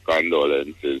on little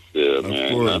condolences. Of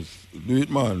man, course. Do it,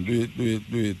 man. Do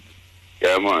it.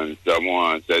 Yeah, man. So, I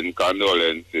want to send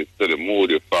condolences to the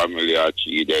Moody family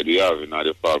actually that we have in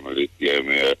the family. See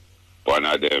me. One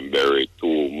of them buried,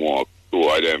 two of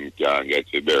them can't get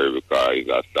to bury because it's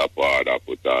a stop order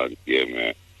put on. See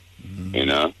me. You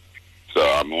know? So,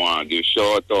 I want to give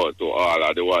shout out to all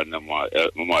of the ones that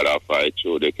help my mother fight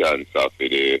through the cancer for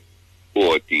the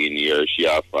 14 years she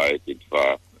has fighted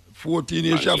for. 14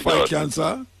 years she fight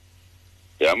cancer?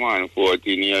 Yeah, man,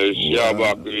 14 years she has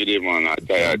back with him, man. I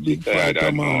tired. Big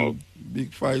fighter, man.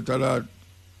 Big fighter, that.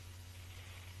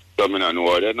 So, I don't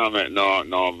know, they don't make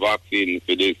no vaccine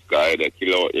for this guy. They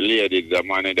kill out the ladies, the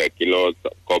man, they kill out a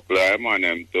couple of them on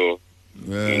them too.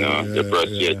 Yeah, the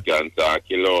prostate cancer,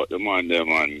 kill out the man, them,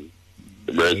 and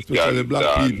the breast cancer.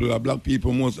 Black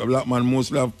people, a black man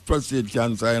mostly have prostate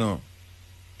cancer, you know.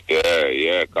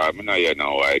 Yeah, because I don't hear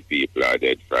no white people are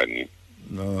dead from it.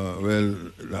 No,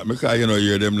 well, because you know,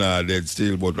 hear them not dead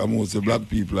still, but most of black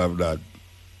people have that.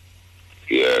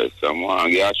 Yeah, someone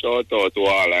give a shout out to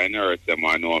all I nurse them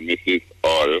I know Mrs.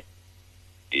 All.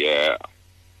 Yeah.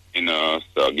 You know,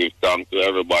 so give thanks to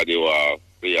everybody who have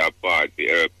play a part to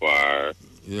help her.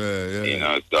 Yeah. You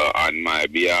know, so on my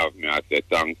behalf, I say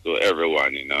thanks to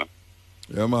everyone, you know.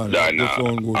 Yeah, man.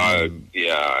 Man.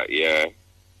 Yeah.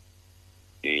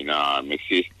 You know, my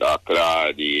sister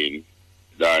Claudine,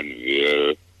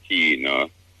 Danville, Kina,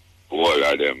 all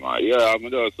of them. Yeah, I'm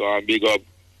just want to big up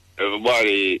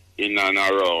everybody in and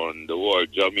around the whole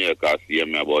Jamaica see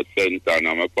me about Senton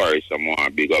and my parish. I want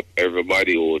to big up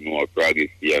everybody who know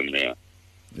Froggy see me.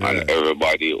 Yeah. And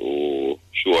everybody who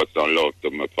show some love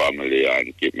to my family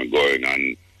and keep me going.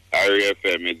 And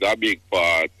RFM is a big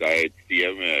part of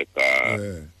CMA.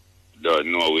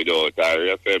 Don't know without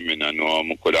RFM, I know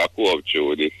I could have coped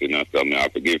through this, you know, so I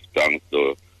have to give thanks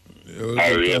to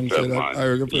RFM, man.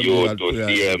 You to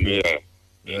CMA,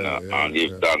 you know, and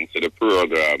give thanks to the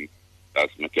program that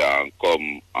I can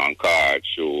come and call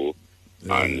through.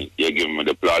 And you give me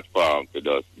the platform to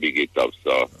just big it up,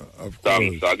 so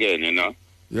thanks again, you know.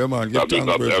 Yeah, man, give thanks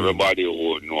up to everybody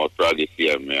who know Froggy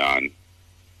CMA, and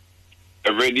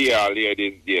every day I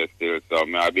ladies there still, so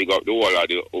I big up the whole of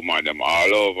the women them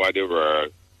all over the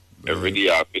world. Every day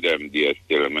I feed them there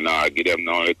still. I mean, I give them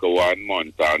now like 1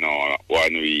 month or now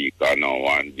 1 week or now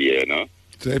 1 day, you know.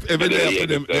 So if every day I feed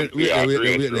them, wait there.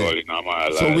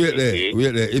 So wait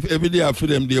there. If every day I feed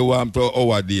them, they want to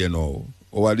our day now.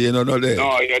 Our day no there.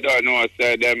 No, you don't know,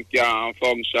 say them can't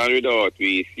function without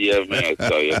we CMS,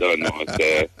 so you don't know,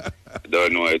 say, you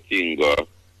don't know a thing go.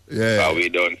 Yeah. So we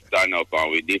don't stand up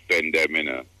and we defend them, you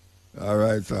know. All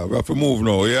right, sir. We have to move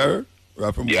now, yeah?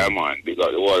 Yeah, man.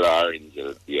 Because the whole orange,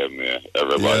 everybody.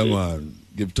 Yeah, man.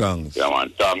 Give thanks. Yeah,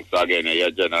 man. Thanks again, yeah,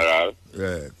 General.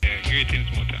 Yeah. Greetings,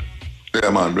 Muta. Yeah,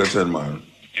 man. Blessed, man.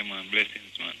 Yeah, man.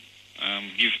 Blessings, man.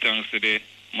 Give thanks to the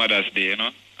Mother's Day, you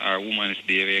know, or Woman's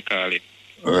Day, they call it.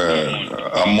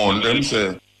 A month, them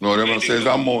say. No, them say it's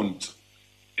a month.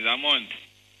 It's a month?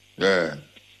 Yeah.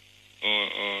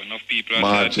 Or enough people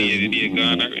are saying the day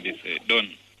gone already, say, done.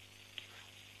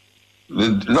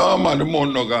 No, man, the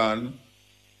month no gone.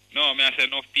 No, I said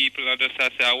enough people are just say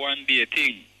a 1 day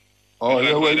thing. Oh,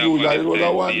 yeah, well, usually it was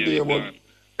a 1 day, but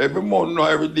every month, no,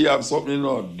 every day have something, you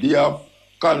know. Day of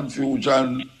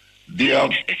confusion, day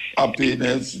of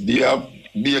happiness, day of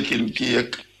baking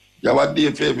cake. You have a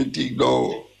day for everything,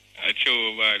 though. I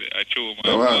show,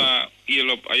 man.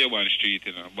 Heal up Ayaban Street,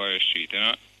 you know, Bar Street, you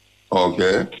know.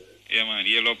 Okay. Yeah, man.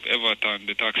 Heal up Everton,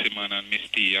 the taxi man, and Miss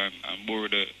T, and Burro,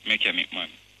 the mechanic man.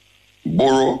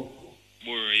 Burro,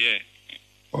 yeah.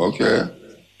 Okay.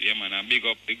 Yeah, man. And big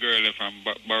up the girl from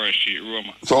Bar Street,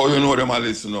 Roma. So you know them a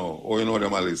listen now? Or you know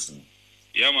them a listen?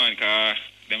 Yeah, man, because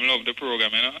them love the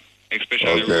program, you know.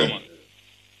 Especially Roma.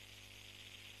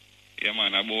 Yeah,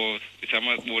 man, it's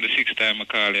about the sixth time I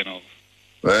call, you know.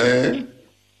 Eh?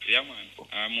 Yeah, man.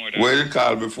 More than Where did you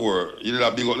call before? You did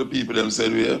have big up the people them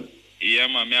said where? Yeah,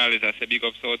 man, me always I say big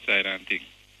up Southside and things.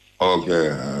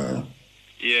 Okay.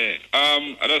 Yeah.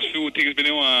 I just few things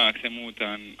been want to ask him out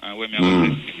and when me about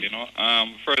this, you know.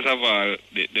 First of all,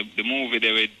 the movie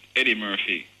there with Eddie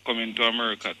Murphy coming to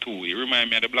America too. It remind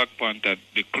me of the Black Panther,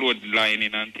 the clothes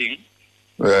lining and thing.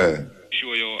 Yeah.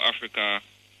 Show you Africa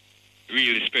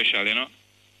really special, you know.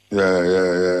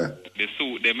 Yeah. The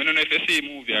suit them. I don't know if you see the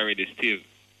movie already still.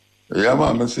 Yeah,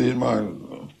 man, I see it,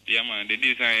 man. Yeah, man, the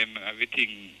design,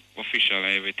 everything official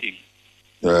and everything.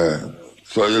 Yeah.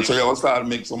 So you will start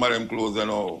make some of them clothes and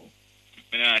all.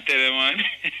 I tell you, man.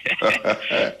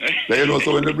 Then you know,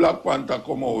 so when the Black Panther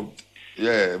come out,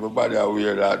 yeah, everybody are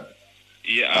wear that.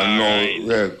 Yeah, and now, right.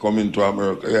 yeah, coming to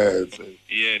America, yeah.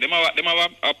 Yeah, them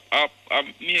have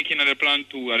making of the plan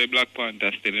too, of the Black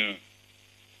Panther still, you know.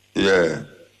 Yeah.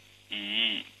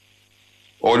 Mm-hmm.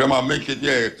 Oh, them are make it,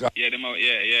 yeah. Yeah, them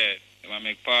have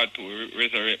make part two,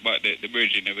 resurrect back the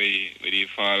virgin where they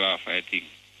fall off, I think.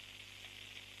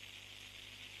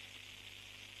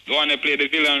 The one that play the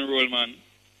villain role, man.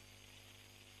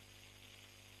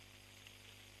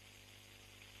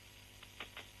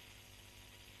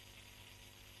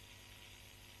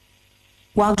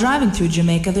 While driving through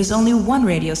Jamaica, there's only one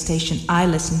radio station I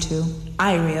listen to.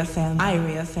 Irie FM.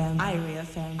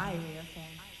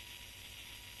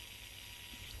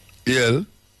 Yeah?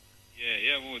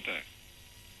 Yeah, Muta.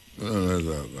 That's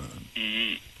all, man.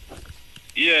 Mm-hmm.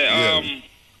 Yeah,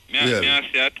 may I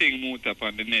say a thing Muta up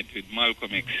on the net with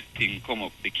Malcolm X thing come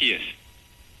up, the case.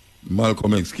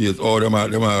 Malcolm X case. Oh, them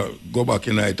are go back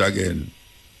in night again.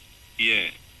 Yeah.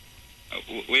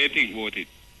 What do you think about it?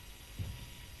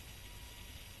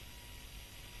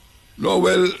 No,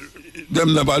 well,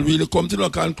 them never really come to no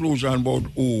conclusion about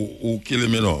who kill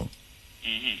him, you know.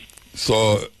 Mm-hmm.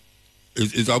 So,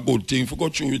 it's a good thing for go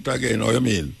through it again, you know what I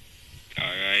mean? All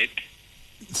right.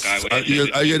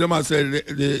 I hear them say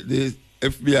the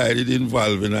FBI did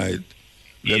involve in it.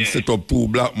 Them set up two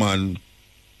black men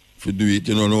to do it,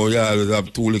 you know. Now you always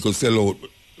have two little sellout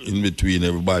in between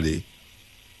everybody.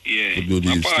 Yeah. To do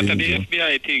these part things, of the you know.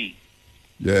 FBI thing.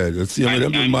 Yeah, the same with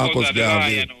them do Marcus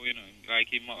Garvey. You know, like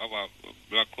him about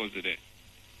black cousin there.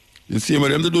 You see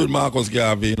what them do with Marcus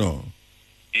Garvey, you know.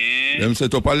 Them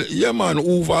set up a man,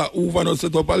 Hoover not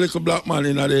set up a little black man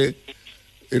in the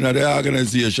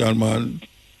organization, man.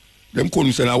 Them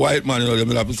couldn't send a white man, you know,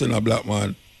 them have to send a black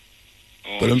man.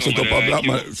 But them set up a black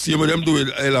man. See what them do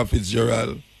with Ella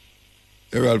Fitzgerald.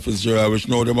 Errol Fitzgerald, which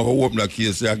now them have to open the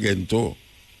case again too.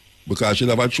 Because she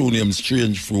have a tune named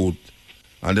Strange Fruit.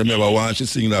 And them never want to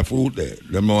sing that fruit there.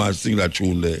 Them never want to sing that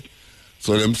tune there.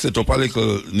 So them set up a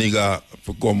little nigga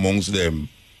to come amongst them.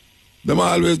 Them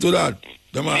always do that.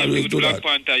 Them always do that.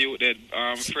 Black Panther, you dead,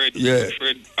 Fred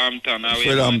Hampton.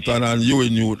 Fred Hampton and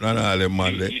Ewan Newton and all them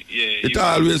man there. It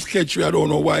always catch me. I don't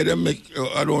know why they make.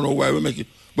 I don't know why we make it.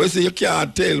 But see, you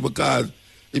can't tell because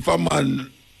if a man,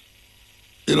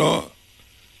 you know,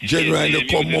 genuinely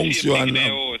come amongst you and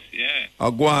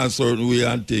go on a certain way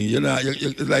and thing,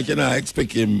 it's like you're not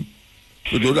expect him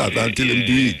to do that until him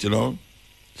do it, you know.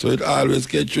 So it always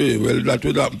catch you. Well, that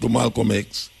would happen to Malcolm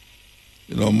X.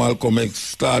 You know, Malcolm X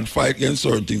start fight against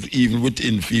certain things, even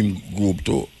within film group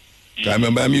too. I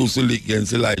remember him used to leak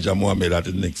against Elijah Muhammad at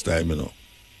the next time, you know.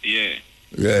 Yeah.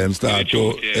 Yeah, him start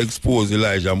to expose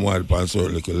Elijah Muhammad on a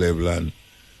certain little level, and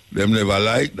them never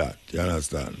like that, you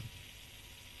understand?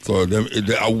 So them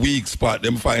a weak spot,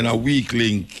 them find a weak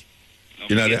link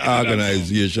in the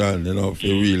organization, you know, if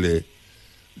you really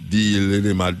deal with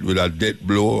him with a death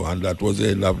blow, and that was the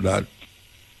end of that,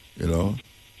 you know.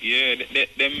 Yeah,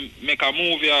 them make a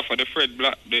movie off of the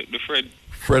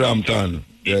Fred Hampton.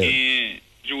 Yeah.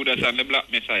 Judas and the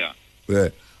Black Messiah. Yeah.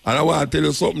 And I want to tell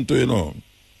you something too, you know.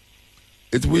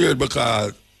 It's weird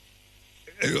because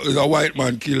a white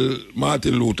man killed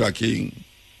Martin Luther King.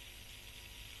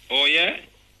 Oh, yeah?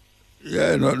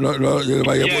 Yeah, no.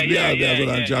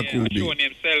 Jack Ruby. Show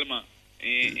named Selma.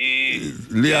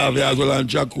 Lee Harvey as well and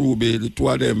Jack Ruby, the two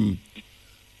of them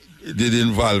did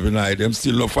involve in it. Them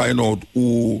still not find out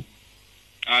who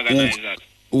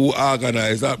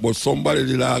organized that, but somebody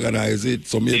did organize it,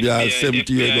 so maybe I'll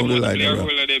 70 years down the line.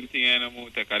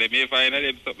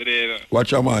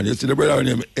 Watch your man, you see the brother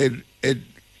named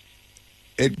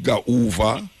Edgar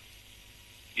Hoover.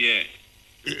 Yeah.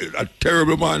 A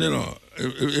terrible man, you know.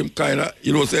 Him kind of,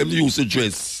 you know, him used to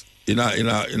dress in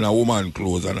a woman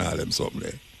clothes and all them something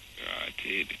there.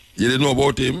 You didn't know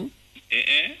about him?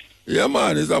 Yeah,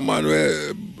 man, he's a man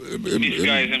where... This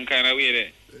guy is some kind of way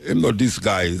there. him not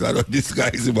disguise. I don't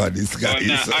disguise him, but disguise. Oh,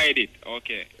 not hide it.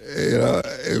 Okay.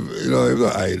 Him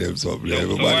not hide them something.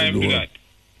 So why him do that?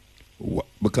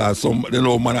 Because some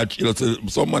man are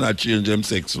change them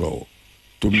sex now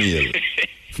to male,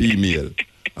 female,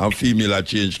 and female are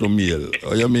changed to male.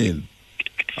 What you mean?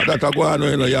 And that go on,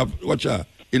 you have watch out.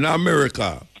 In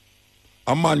America,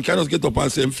 a man cannot get up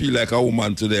and say him feel like a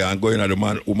woman today and go in at the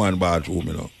woman bathroom,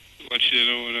 What you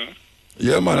know?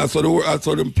 Yeah, man, I saw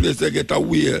the place they get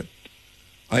away.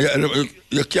 And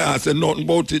you can't say nothing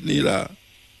about it neither.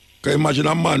 Can you imagine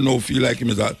a man now feel like him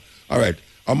is all right.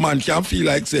 A man can feel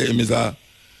like say him is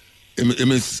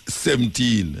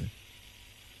 17.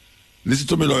 Listen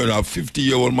to me now, a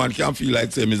 50-year-old man can feel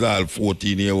like say him is all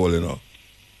 14-year-old,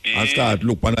 and start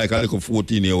looking like a little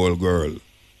 14-year-old girl.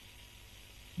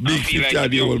 Big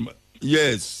 50-year-old man.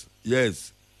 Yes.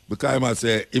 Because I must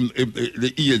say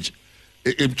the age,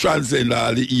 it transcends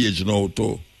all the age now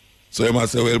too. So you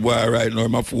must say, well, boy, right now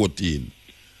I'm 14.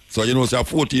 So say a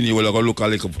 14-year-old are going to look a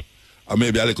little, or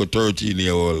maybe a little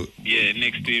 13-year-old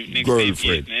next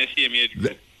girlfriend.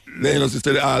 Then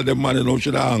say all them man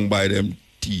should hang by them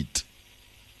teeth.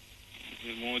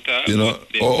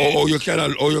 Or you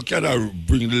cannot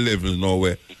bring the level now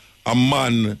where a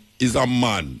man is a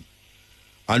man,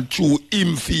 and through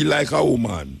him feel like a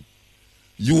woman.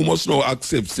 You must now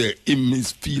accept say him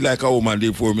is feel like a woman,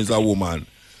 therefore him is a woman.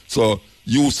 So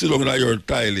you sit down in your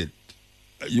toilet.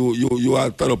 You are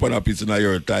turn up on a piece in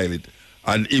your toilet,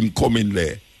 and him come in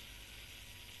there.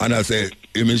 And I say,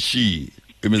 him is she.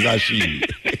 Him is a she.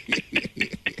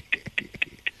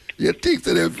 You think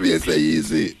to them place say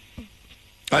easy.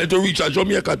 And to reach a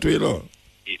Jamaica too,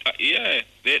 Yeah.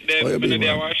 When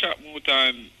they want shop moot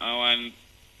and one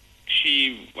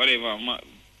she, whatever,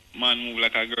 man move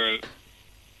like a girl,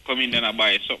 come in and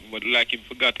buy something, but like him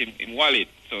forgot him wallet.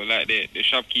 So like the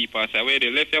shopkeeper say, where they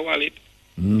left your wallet?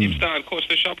 Him start cuss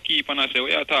the shopkeeper and I say,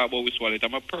 what you talk about this wallet?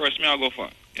 I'm a purse me I go for.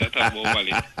 You talk about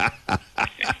wallet.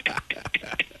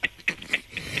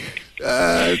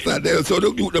 So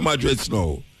they do them address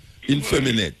now.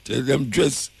 Effeminate. Them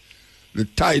dress the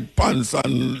tight pants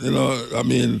and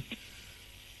them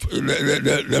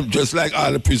just like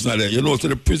all the prisoners there. So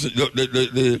the prison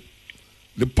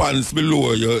the pants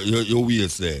below your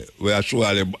waist there, where I show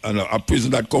all a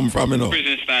prison that come from,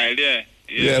 Prison style, yeah.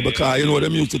 Yeah, because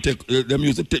them used to take away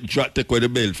the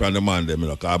belt from the man them,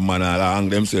 because man hang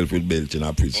themselves with belt in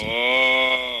a prison.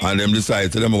 Oh. And them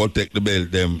decide to them go take the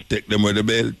belt, take them with the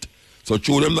belt. So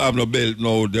true them not have no belt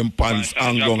now, them pants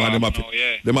hang down and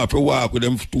them have to walk with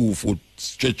them 2 foot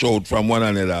stretch out from one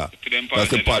another. That's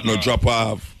the part no drop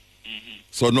off.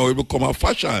 So now it become a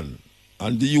fashion.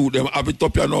 And the youth them have it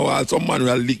up and some man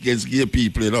will lick against gay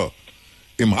people,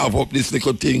 Him have up this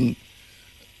little thing.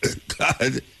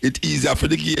 It's easier for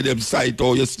the gay them sight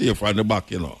or you stay from the back,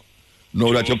 Now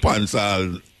that your pants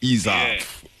are ease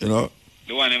off, The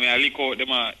one them lick out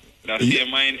them that same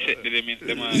mindset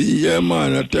them yeah,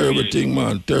 man, a terrible thing,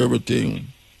 man. Terrible thing.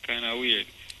 Kinda weird.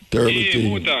 Terrible thing.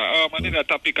 Muta, I need a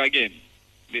topic again.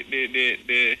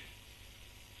 The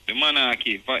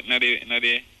monarchy, in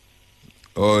the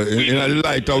Oh, in the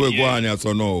light of we go on here,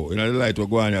 so no. In the light we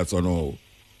go on here, so no.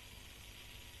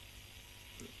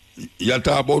 You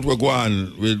talk about we go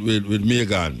on with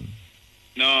Megan.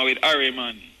 No, with Harry,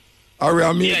 man. Harry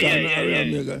and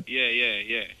Megan?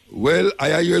 Yeah. Well,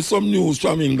 I hear some news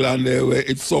from England there where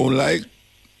it sounds like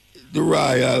the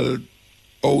Royal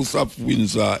House of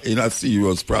Windsor in a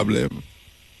serious problem.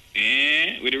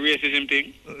 With the racism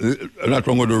thing? Not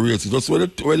wrong with the racism. Just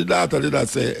when the daughter did that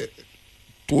say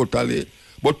totally.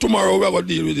 But tomorrow we're going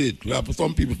to deal with it. We have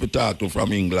some people to talk to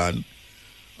from England.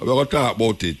 We're going to talk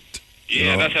about it.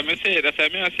 Yeah, that's what I say. That's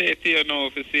what I say to you now,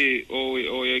 to see how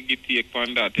you get take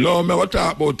on that. No, I'm going to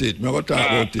talk about it.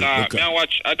 I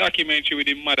watch a documentary with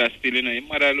the mother still, The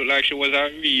mother looked like she was a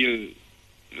real,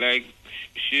 like,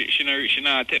 she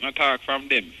not take no talk from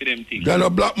them, for them things. There's no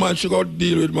black man she got to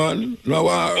deal with, man. No,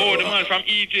 the man from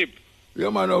Egypt. Yeah,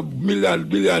 man, a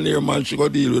billionaire man she got to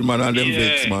deal with, man, and them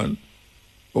vex, man.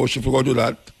 Oh, she forgot to do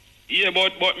that? Yeah,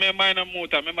 but me mind a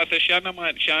motor. Remember, say she and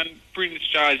Prince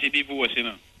Charles divorce,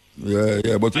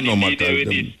 Yeah, but it no matter. With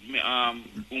this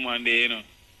woman there,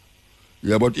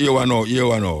 Yeah, but here I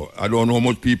know. I don't know how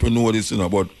much people know this,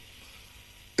 but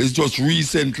it's just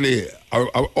recently our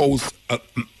house,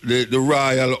 the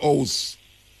Royal House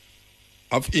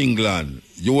of England,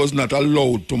 you was not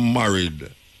allowed to marry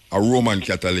a Roman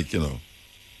Catholic, You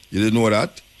didn't know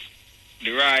that?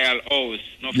 The Royal House,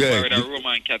 not married a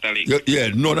Roman Catholic. Yeah,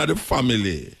 none of the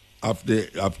family of the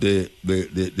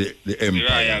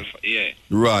empire. The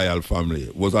royal family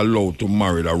was allowed to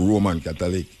marry a Roman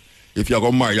Catholic. If you're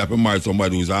going to marry, you have to marry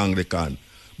somebody who's Anglican.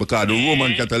 Because the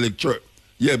Roman Catholic Church,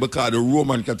 because the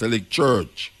Roman Catholic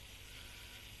Church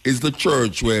is the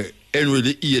church where Henry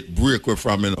VIII break away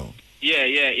from, you know. Yeah,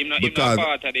 him not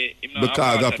part of the...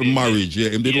 Because of the marriage,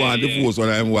 Him didn't want to divorce on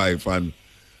his wife, and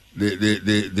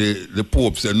the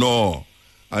Pope said no.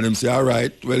 And him say, all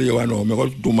right, well, you know, I'm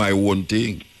going to do my own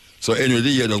thing. So Henry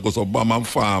VIII just goes to Bam and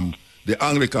farm the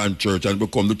Anglican Church and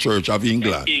become the Church of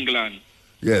England.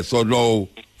 Yeah, so now,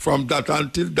 from that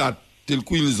until till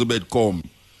Queen Elizabeth come,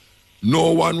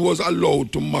 no one was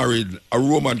allowed to marry a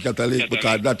Roman Catholic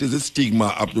because that is a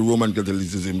stigma of the Roman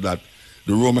Catholicism, that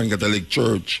the Roman Catholic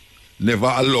Church never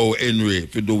allow Henry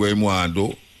to do what he want to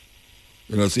do.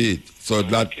 You know, see it? So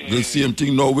that the same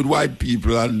thing now with white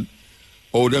people and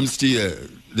how them stay.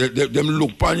 Them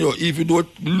look upon you, if you don't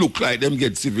look like them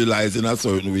get civilized in a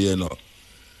certain way, you know.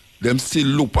 Them still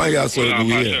look upon you a certain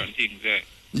way.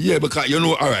 Yeah, because, you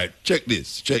know, all right, check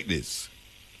this.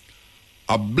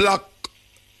 A black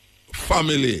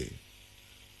family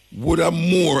would have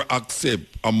more accept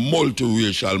a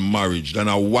multiracial marriage than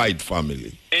a white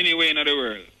family. Anywhere in the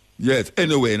world. Yes,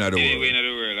 anywhere in the world. Anywhere in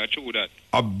the world, I true that.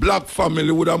 A black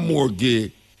family would have more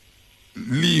gay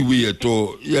leeway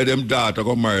to, them daughter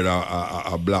go marry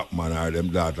a black man, or them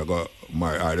daughter go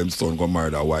marry, or them son go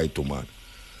marry a white woman.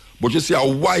 But you see, a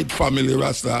white family,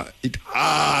 Rasta, it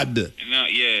hard. No,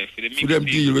 for them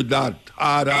deal with that.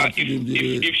 Hard for them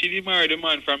deal with it. If she did marry the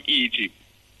man from Egypt,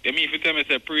 I mean, if you tell me,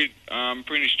 say,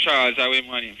 Prince Charles, I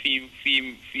man, him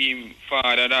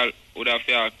father, that would have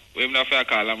to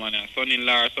call a man,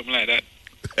 son-in-law or something like that.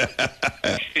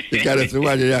 You can't see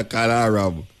what you call a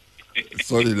Arab.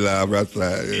 Son-in-law,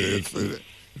 Rasta. It's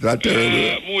that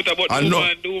terrible.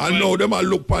 I know them all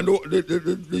look upon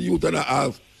the youth and I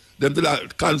ask. Them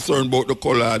that concerned about the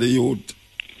color of the youth.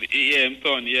 Yeah, I'm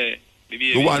son, yeah.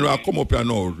 The one who have come up here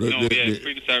now.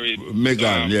 Prince Harry.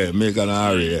 Meghan, Meghan and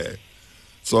Harry, yeah.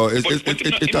 So it's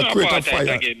a create a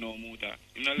fire.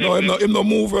 No, him no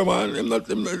move, man.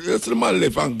 It's the man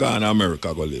left and gone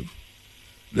America go live.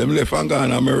 Them left and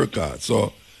gone America.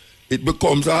 So it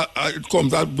becomes a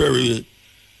very,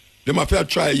 them have to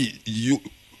try you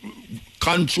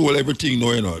control everything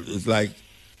now, you know. It's like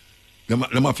them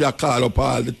have to call up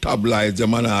all the tabloids,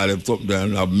 them and all them something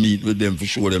and have meet with them to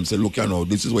show them, say, look, you know,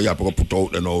 this is what you have to put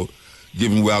out, you know,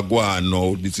 given where I go on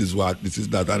now, this is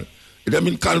that. And them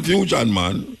in confusion,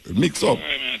 man. Mix up.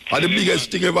 And the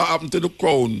biggest thing ever happened to the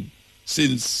crown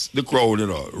since the crown, you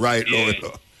know, right now, you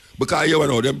know. Because, you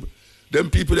know, them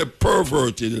people, they're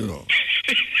perverted, you know.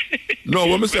 No,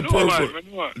 when I say pervert,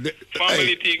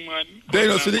 family thing, man. They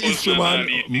don't see the issue, man.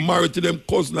 Married to them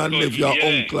cousin and nephew,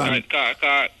 uncle.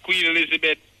 Queen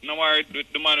Elizabeth, no married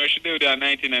the man where she did there in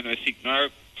 1996, no,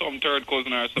 some third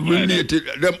cousin or something. Related,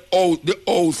 like the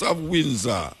House of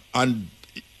Windsor and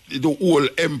the whole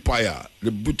empire,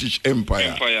 the British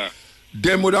Empire.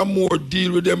 Them would have more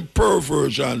deal with them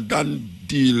perversion than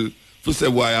deal to say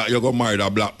why you're going to marry a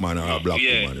black man or a black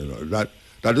woman, you know.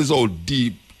 That is how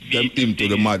deep them into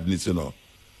the madness, you know.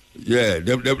 Yeah,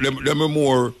 them are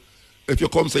more, if you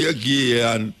come say you're gay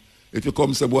and if you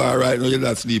come say, boy, all right, no, you're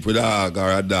not sleep with a dog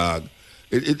or a dog,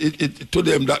 it to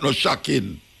them that not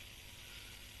shocking.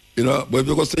 You know, but if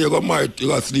you go say you're going to marry, you're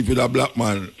going to sleep with a black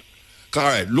man. All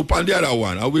right, look on the other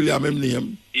one, William his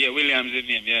name. Yeah, William's his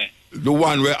name, yeah. The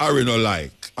one where Harry no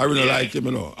like. Harry no like him,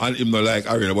 you know, and him no like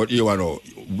Harry, but you know,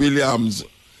 Williams,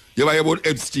 you ever hear about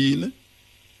Epstein?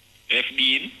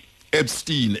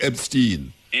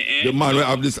 Epstein. The man who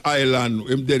have this island,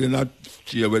 him dead in that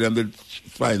chair where them did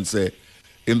find say,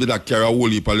 him did that carry a whole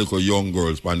heap of little young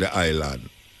girls on the island.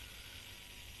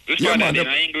 Which one in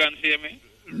England, see me?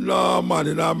 No, man,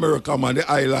 in America, man, the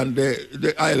island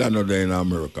are there in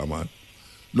America, man.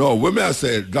 No, when I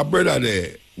said, that brother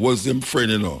there was him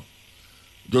friend, you know.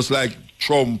 Just like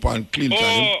Trump and Clinton.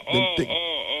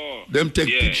 Them take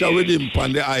picture with him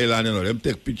on the island, you know. Them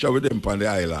take picture with him on the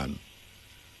island.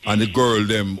 And the girl,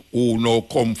 them who now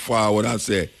come forward and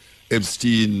say,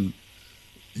 Epstein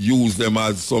use them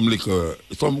as some liquor,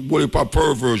 some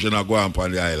perversion of going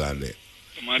on the island there.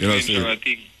 You know what I'm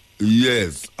saying?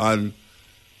 Yes, and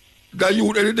the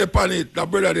youth, they depend it. The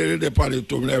brother, they depend it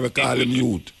to never call him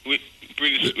youth.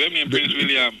 Prince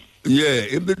William. Yeah,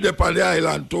 him they depend the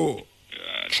island too.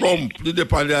 Trump, they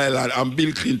depend the island, and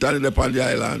Bill Clinton, they depend the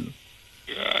island.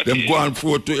 Them go and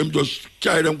forth to him, just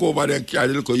carry them go over there and carry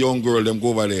the little young girl, them go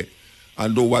over there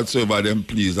and do whatsoever them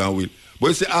please and will. But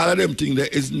you see, all of them things there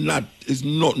is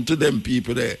nothing to them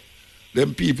people there.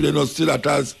 Them people, they don't see that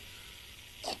as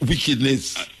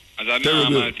wickedness. As a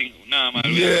normal thing.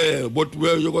 Yeah, but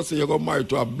where you going to say you're going to marry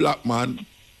to a black man,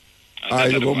 or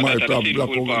you're going to marry to a black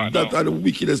woman, that's the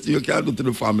wickedest thing you can do to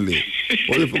the family.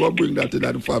 But if you're going to bring that in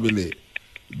the family,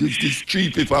 This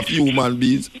cheap of human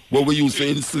beings, what we used to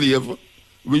enslave.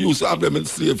 We used to have them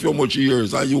enslaved for much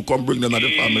years, and you come bring them to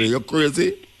the family. You're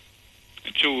crazy?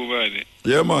 True, man.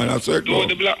 Yeah, man, that's right.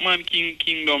 The black man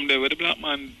kingdom there, where the black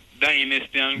man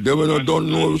dynasty and... They don't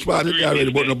know which part it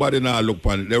already, but nobody now look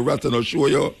upon it. They rather not show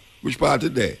you which part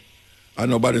it there.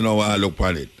 And nobody now want to look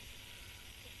upon it.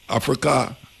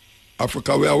 Africa,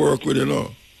 we are work with, you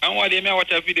know. And one day I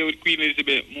watch a video with Queen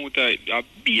Elizabeth Muta, a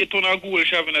be a ton of gold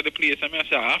shoving at the place, and I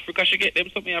say, Africa should get them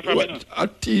something from it. A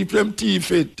thief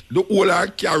it. The whole our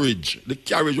carriage, the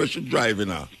carriage where she driving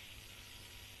now.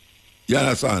 You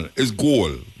understand? It's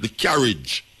gold. The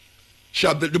carriage. She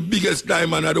have the biggest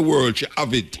diamond of the world. She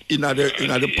have it in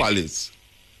the palace.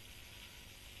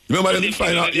 Remember them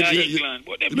find out... England.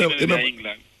 What them in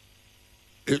England?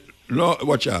 No,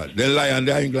 watch out. They lion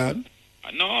in England?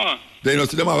 No. They know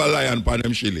see them have a lion pan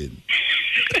them shilling.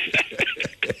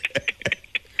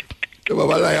 They have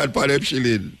a lion pan them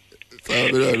shilling. So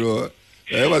I don't know.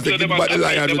 They must say, give me back the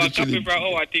lion with the shilling.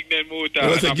 They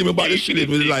must say, give me back the shilling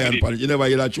with the lion pan it. You never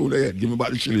hear that tune yet? Give me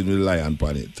back the shilling with the lion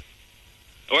pan it.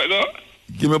 What no?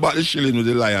 Give me back the shilling with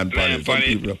the lion pan it. Some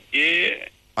people. Yeah.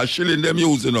 A shilling them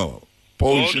use, you know.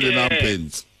 Pound, shilling and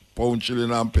pence. Pound,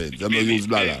 shilling and pence. Them don't use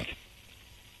dollar.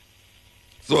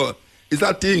 So it's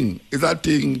a thing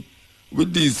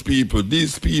with these people.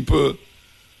 These people,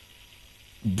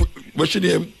 what's your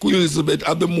name? Queen Elizabeth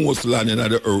have the most land in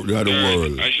the earth, in the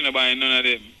world. I shouldn't buy none of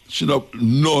them. She not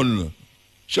none.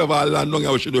 She have a land down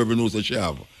here she don't even know so she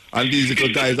have. And these little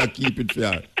guys that keep it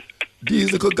fair.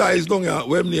 These little guys down here,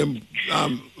 what name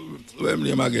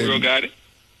again? Bro God.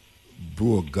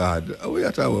 Bro God. What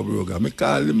you talking about, Bro God? I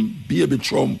call him Baby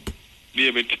Trump.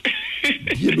 Baby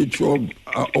Trump,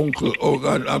 uncle,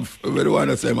 God, I really want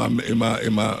to say my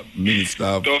minister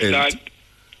of health.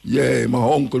 Yeah, my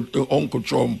uncle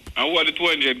Trump. And what the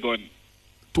 200 gun?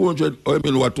 200, I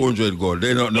mean what 200 gun?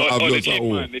 They don't have the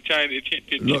China, the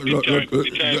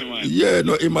China man. Yeah,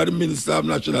 no, him the minister of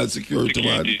national security.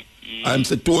 Man. I'm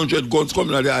say 200 guns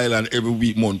coming on the island every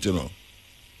week, month, you know.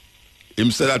 Him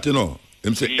say that, you know.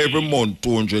 Him say every month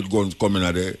 200 guns coming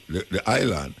on the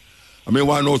island. I mean,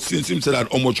 why not since him said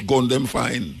that how much gun them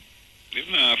find?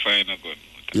 Them not find a gun.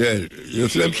 Yeah, you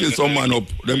see them kill some man up.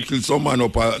 Them kill some man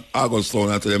up at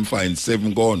Augustown after them find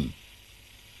 7 guns.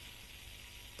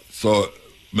 So,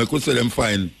 I could say them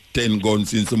find 10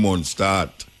 guns since the month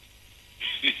start.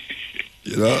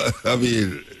 You know, I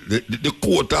mean, the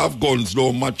quota of guns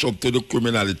don't match up to the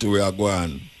criminality we are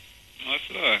going.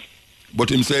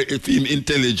 But him say if him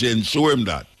intelligent, show him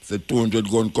that. Say 200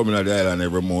 guns coming at the island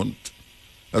every month.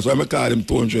 That's why I call him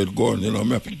 200 gun, you know. I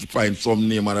have to find some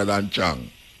name other than Chang.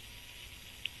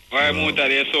 Why Muta,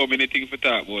 there's so many things for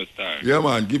talk about, Star. Yeah,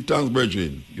 man. Give thanks,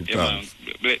 brethren. Give thanks.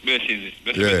 Man. Blessings.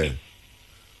 Yeah.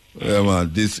 Yeah,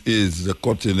 man. This is the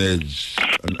Cutting Edge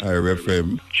on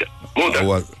IRFM.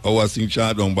 I was in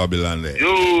Chardon, Babylon there.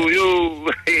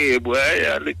 Hey, boy,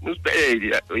 I like my stage.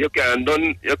 You can't I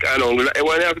want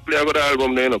to play a good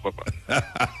album there, no, Papa. All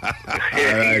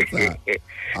right, sir.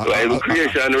 I'm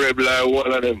Creation Rebel,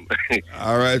 one of them.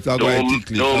 All right, I'll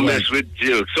don't mess with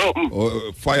Jill.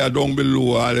 Something. Fire down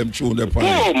below, all them tune the pan.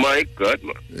 Oh, my God,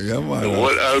 man. Yeah, man. The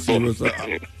whole album.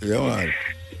 Yeah, man.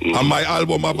 And my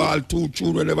album have all 2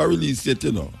 tunes we never released yet,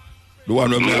 you know. The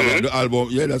one where me have the album,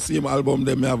 yeah, the same album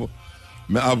them me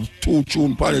have 2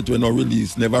 tunes on it when not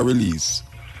released, never release.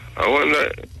 I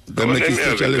wonder. They make it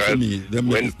specially for me. They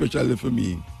make it specially for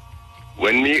me.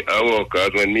 When me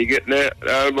when me get the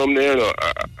album there, you know,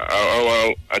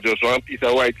 I just want a piece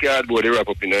of white cardboard to wrap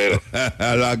up in there, you know.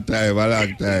 a long time.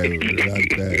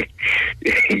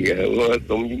 Yeah, well,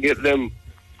 some you get them.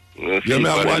 Yeah, me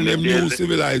have one them New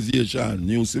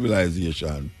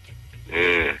Civilization.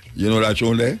 Yeah. You know that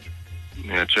tune there?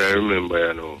 I try to remember,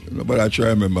 you know. But I try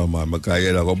to remember, man, because I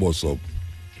hear that go bust up.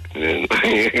 Me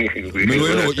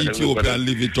know Ethiopia and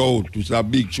Live It Out, which is a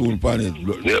big tune on it.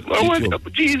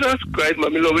 Jesus Christ,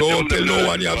 man, me love it. Don't tell no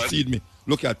one you have seen me.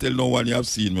 Look, I tell no one you have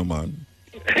seen me, man.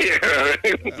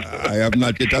 I have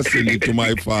not yet ascended to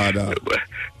my Father.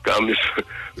 Me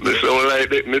sound like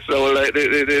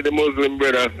the Muslim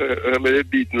brother. They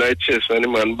beating like chest and the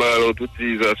man ball out with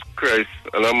Jesus Christ.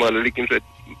 And the man lick him said,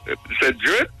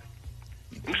 Dread?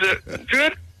 He said,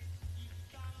 Dread?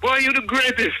 Boy, you the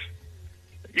greatest.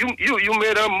 You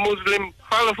made a Muslim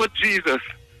holler for Jesus.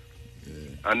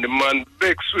 Yeah. And the man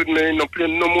begs with me, no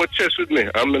playing no more chess with me.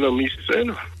 I'm not me to say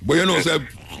no. But you know, say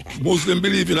Muslim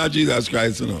believe in Jesus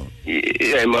Christ, you know.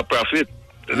 Yeah, I'm a prophet.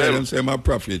 Yeah, them say I'm a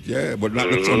prophet, yeah, but not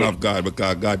the son of God,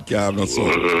 because God can't have no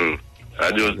son.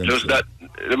 I just that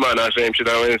the man I say him should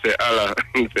have say Allah.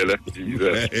 Jesus.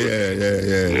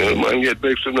 Yeah. The man get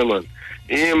begs with the man.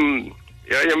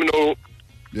 Yeah, me know.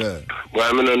 Yeah.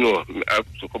 Well, I don't know.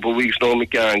 After a couple of weeks now, I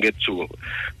can't get through.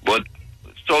 But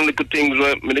some little things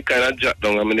where I kind of jot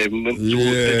down. I mean,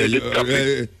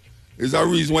 the it's a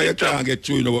reason why you can't get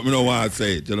through, you know, but I don't want to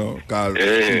say it, you know, because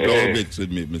it don't mix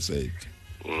with me say it.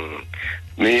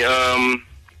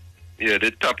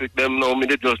 The topic them now, me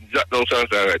they just jot down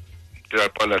something right.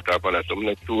 Tap on that. So I'm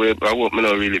like, I won't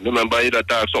not really. Remember, you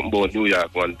talk something about New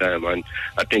York one time, and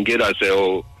I think you say,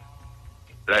 oh,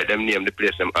 like them name the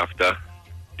place them after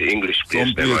the English place.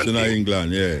 Some place in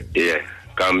England, yeah. Yeah.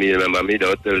 Can me remember me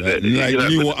don't tell like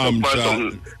New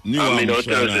Hampshire,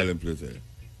 Island place.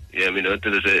 Yeah, me don't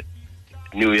tell say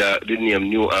New York, the name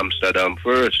New Amsterdam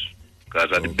first,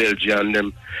 because of the Belgian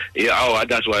them. Yeah,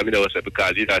 that's why me don't say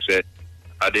because it say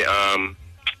at the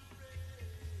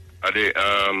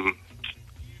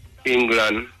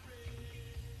England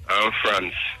and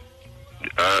France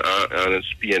and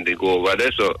Spain they go over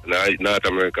there, so North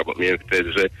America, but me say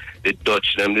the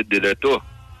Dutch them they did it too.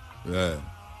 Yeah.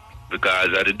 Because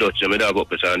the Dutch them they have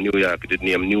up in New York, they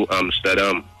name New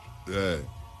Amsterdam. Yeah.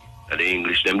 And the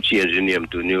English them change the name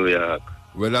to New York.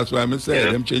 Well, that's why I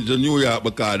say them change to New York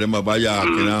because them have a York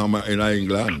in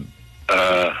England.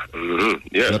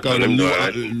 Yeah. Because them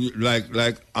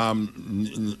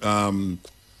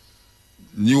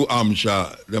New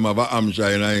Hampshire, them have a Hampshire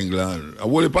in England.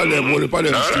 What about them?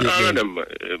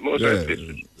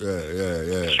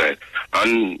 Yeah.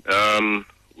 And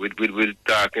with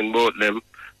talking about them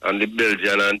and the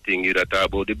Belgian and thing, you talk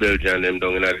about the Belgian them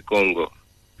down in the Congo.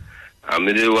 And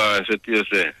me the one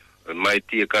say, my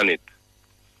take on it.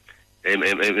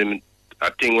 I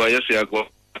think what you say I go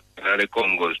to the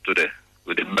Congos today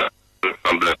with the black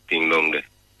and black thing down there.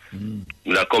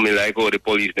 Not coming like the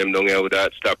police them down here would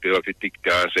stop you off your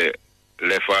ticket and say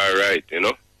left or right, you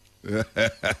know? In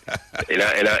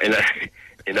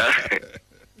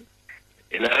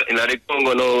the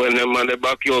Congo now when them on the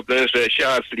back you up and say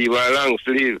short sleeve or long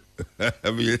sleeve.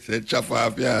 I mean you say chop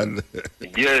off your hand.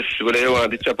 Yes, whether you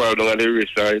want to chop off down the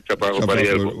wrist or chop off over the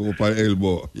elbow. Over the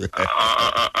elbow.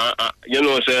 Yeah. You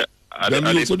know, say them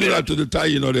used to do that to the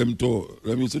tying of them too.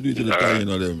 Them used to do it to the tying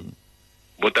of them.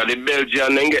 But the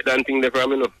Belgian them get that thing there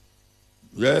from, you know.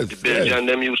 Yes. The Belgian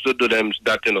them used to do them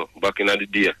that, you know, back in the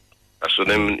day. So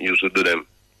them used to do them.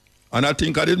 And I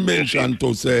think I did mention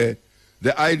to say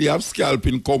the idea of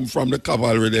scalping come from the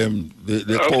cavalry them,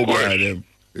 the cowboy them.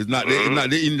 It's not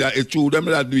the Indian. It's true them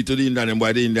that do it to the Indian them,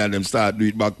 but the Indian them start do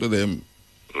it back to them.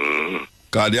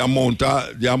 Because the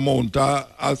amount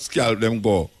of scalp them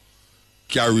go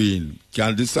carrying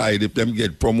can decide if them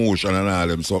get promotion and all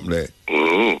them something there.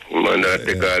 Man, I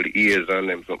take all the ears on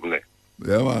them something there.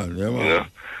 Yeah, man. You know?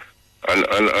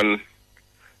 And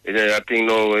you know, I think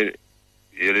now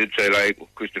you did say like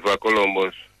Christopher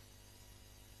Columbus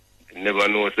never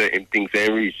know certain things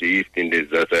ain't reach the East Indies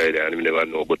that side and he never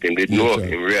know. But him did know,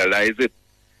 him realize it.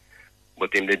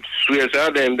 But him did swear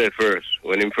to them there first,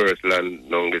 when him first land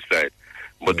down this side.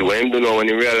 But what him do know when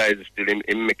he realize it still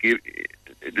him make it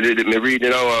me read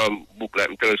in our book like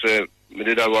me tell you me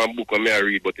did have one book when I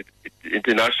read, but it's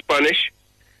in Spanish.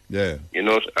 Yeah. You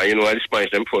know, and you know the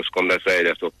Spanish them first come that side,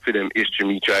 so for them history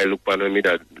me try look on me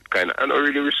that kind of I don't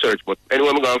really research, but anyway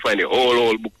I'm gonna find the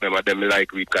whole book them and them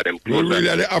like read cause them close. Well,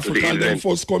 really the African them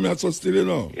first come here so still, you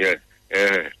know. Yeah.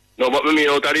 No, but me mean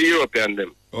out of the European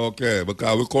them. Okay,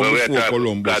 because we come before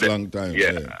Columbus long time.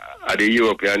 Yeah. At the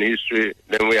European history,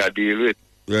 then we are deal with.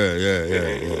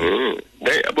 Yeah.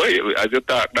 But as you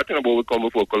talk, that thing about we come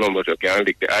before Columbus, you can't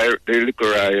lick the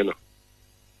liquor eye, you know.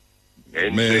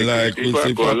 And man, like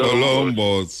Christopher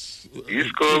Columbus. Yeah.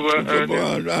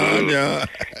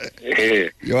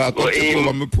 You are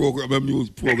going to program my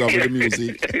program with the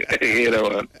music. You know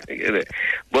what?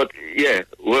 But yeah,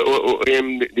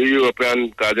 the European,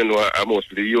 because you know,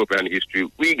 most of the European history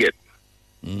we get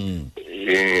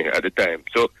at the time.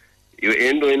 So you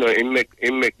end, you know, him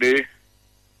make the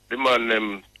man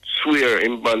them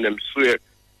swear,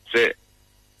 say,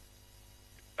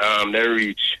 they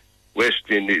reach West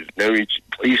Indies, they reach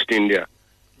East India.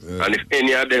 Yeah. And if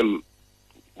any of them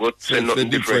would say nothing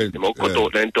different, they will cut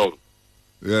out their tongue.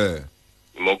 Yeah.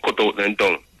 They will cut out their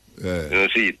tongue. Yeah. You know,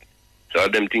 see it. So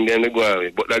them things then they go away.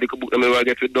 But that little book them never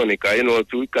get it done, because you know,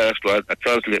 2 weeks I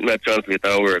translate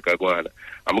and work I go on.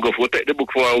 I'm going to take the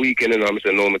book for a weekend and I'm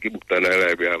saying, no, make the book in the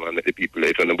library, man. Let the people,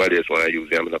 if nobody else want to use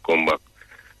it, I'm going to come back.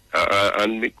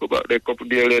 And we go back there a couple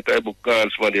of days later, I book gone,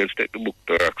 somebody else take the book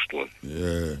to Rockstone.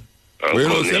 Yeah. Well, you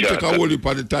know, some take a whole heap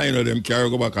of the time of them carry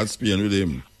go back and Spain with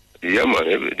him. Yeah, man.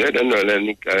 They don't know,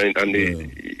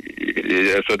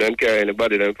 so them carry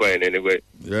anybody, them find anyway.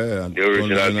 Yeah. The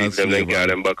original people, them carry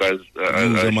them back as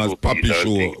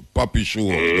papi show.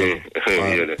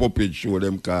 puppet show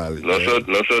them call it. No,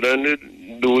 so then they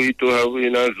do it to have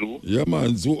in a zoo. Yeah,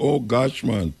 man, zoo. Oh gosh,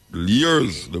 man,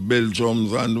 years. The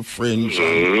Belgians and the French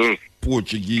and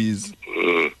Portuguese.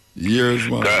 Years,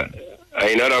 man. I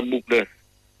another book there.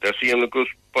 The same little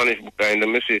Spanish book. And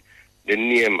I say the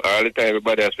name all the time.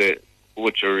 Everybody say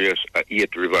Ocho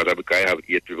 8 rivers because I have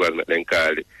 8 rivers. Then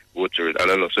call it Ocho. And I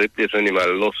don't know. So it plays an name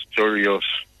Los Chorrillos.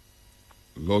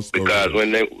 Because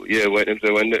when they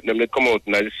come out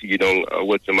and I see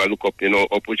what them I look up,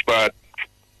 up which part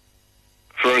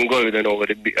Fern Gully, then over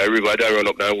the river that run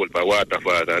up that wood by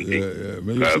waterfalls and things. Yeah.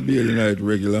 Man, used to be in the night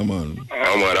regular, man.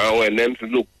 Man, when them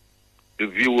look, the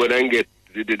view when then get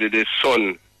the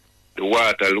sun, the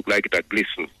water look like it a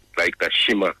glisten, like a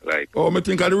shimmer, like. Oh, I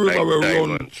think the river like will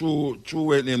diamond. run through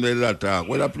where name the latter.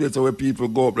 Where that place where people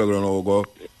go up there and go. Up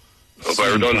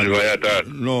I don't know why that.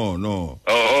 No.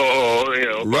 Oh,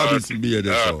 yeah. Robinson Bay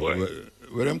there, so.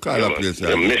 Where them call that place?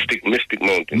 Mystic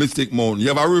Mountain. Mystic Mountain. You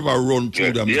have a river run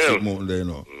through the Mystic Mountain there,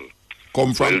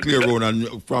 Come from Clear Road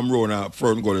and from Road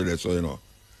Fern Gully there, so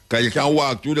Because you can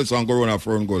walk through this and go around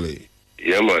Fern Gully.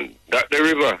 Yeah, man. That the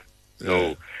river. Yeah.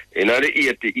 So, in the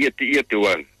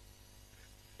 81,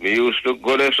 me used to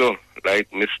go there, so,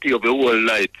 like, me stay up the whole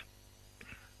night.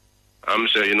 I'm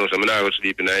saying, so I was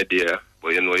sleeping the idea,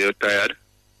 but you're tired.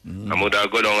 I'm going to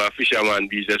go down a fisherman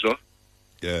beach there, so.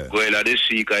 Yeah. Go in at the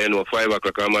sea, because, 5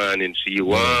 o'clock a morning, sea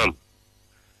warm.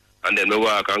 And then me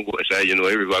walk and go aside,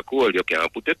 river cold. You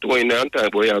can't put a toe in there and time,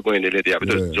 but you're going to let you have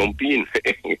to jump in.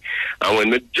 And when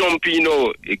me jump in,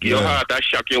 it give your heart a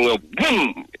shock, you go,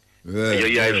 boom! Yeah, and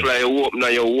you fly open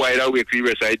and you're wide awake for the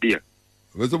rest of the day.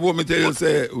 What's about me tell you,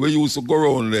 say, we used to go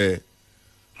around there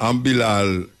and build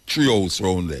a tree house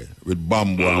around there with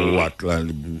bamboo and wattle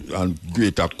and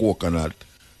greater coconut.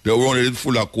 The round is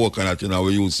full of coconut,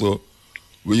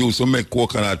 we used to make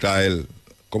coconut oil.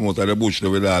 Come out of the bush there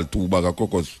with all 2 bags of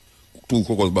cocos, 2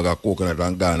 cocos bag of coconut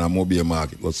and gone and Mobile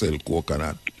Market go sell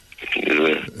coconut.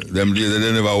 Yeah. Them days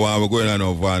they never want to go in and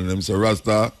no van. Them say,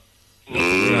 Rasta,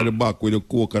 in the back with the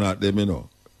coconut, them, You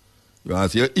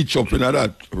want to see you itch up in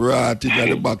that, right in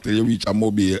the back till you reach a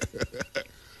Mobile.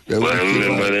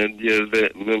 Remember them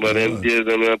days,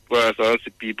 when I pass and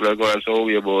see people are going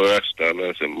somewhere about Rasta, and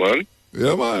I say, man.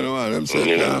 Yeah, man, them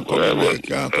say, can't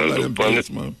come like them place,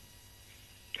 man.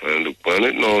 And look on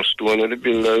it now, stone of the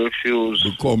builder refuse.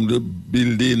 Become the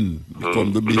building.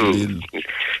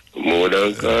 More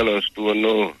than gone and stone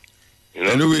now.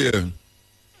 Anyway.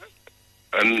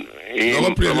 And I'm going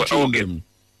to play the tune them.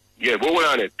 Yeah, but hold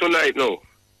on it. Tonight now,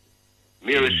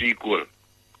 Mary sequel.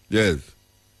 Yes.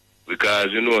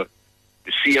 Because, the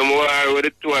same war with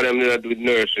the 2 of them that with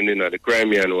nursing, the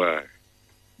Crimean War.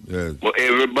 Yes. But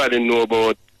everybody know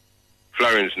about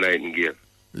Florence Nightingale.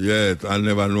 Yes, I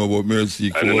never know about Mercy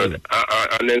Cole.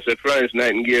 And then say Florence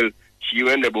Nightingale, she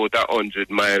went about 100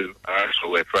 miles or so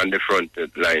away from the front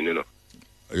line,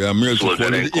 Yeah, Mercy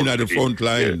Cole is in at the front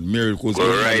line. Yeah. Miracles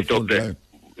right up there.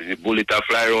 The bullet a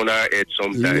fly around her head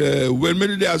sometimes. Yeah, when me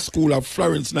did at school of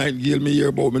Florence Nightingale, me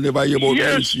never hear about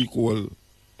Mercy Cole.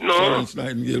 No. Florence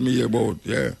Nightingale, me hear about,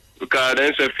 yeah. Because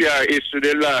then say fear is to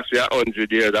the last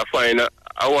 100 years,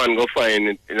 I want to go find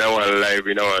it in our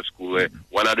library in our school where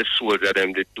one of the soldiers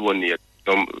them they donate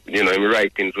some, him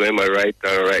writings where I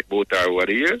write both over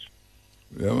the years.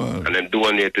 Yeah, man. And then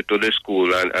donate it to the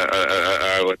school and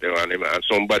whatever, and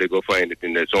somebody go find it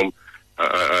in there.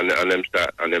 And them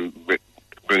start and then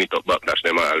bring it up back. That's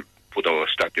them all put on a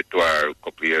statue to her a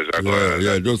couple of years ago.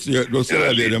 Yeah, just say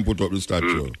that them put up the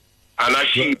statue. And as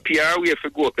she PR way to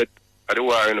go up at the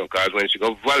war, because when she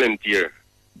go volunteer.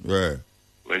 Right.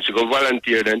 When she go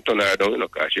volunteer, then turn her down,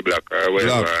 because she black or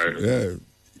whatever. Yeah.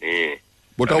 Yeah.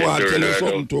 But I want to tell you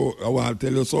something too. I want to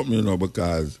tell you something,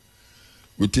 because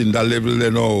within that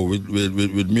level,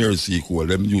 with Mercy Cole,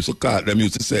 them used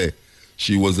to say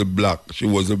she was a black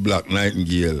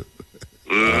Nightingale.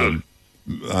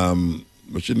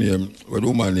 What's your name? What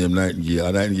woman named Nightingale?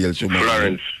 A Nightingale.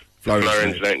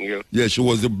 Florence Nightingale. Yeah, she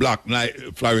was the black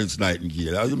Florence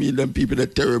Nightingale. I mean, them people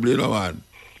that terribly, man.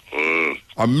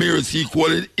 And Mercy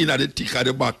Cole in at the thick of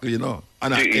the back,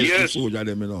 And I the soldier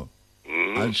them,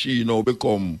 And she,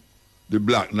 become the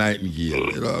black Nightingale.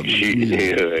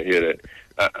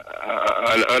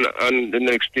 And the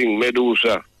next thing,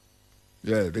 Medusa.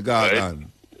 Yeah, the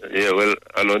garden. Right? Yeah, well,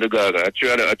 I know the garden. I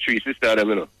three sisters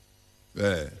them,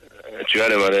 Yeah. Three of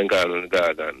them are then called the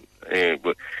garden. Yeah,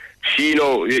 but she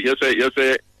you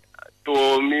say,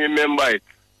 to me remember it.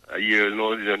 A year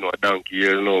a donkey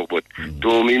years but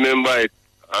to me remember it,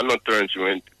 I'm not turn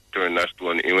that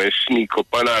stone. He went sneak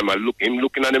up on her, him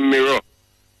looking at the mirror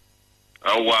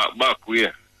and walk back way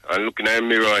and looking at the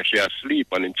mirror and she asleep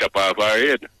and then chop off her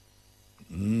head.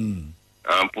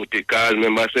 and put it, cause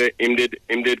remember say him did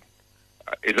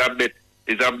it's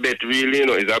a bet really, you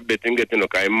know, it's a bet him getting, you know,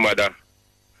 cause him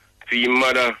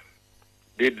mother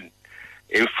did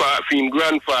for him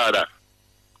grandfather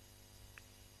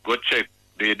go check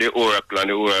the oracle, and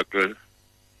the oracle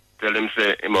tell him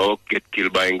say him will get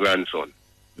killed by his grandson.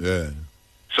 Yeah.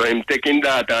 So him taking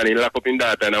daughter and he lock up in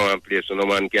daughter in one place so no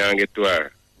man can get to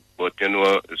her. But you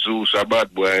know, Zeus a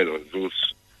bad boy, you know,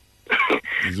 Zeus.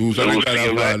 Zeus seem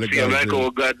like how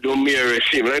God do Mary,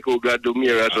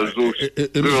 so Zeus grown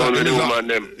with the woman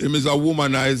them. Him is a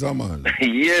womanizer, man.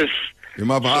 Yes. Him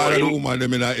have all the woman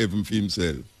them in heaven for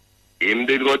himself. Him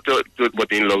did go to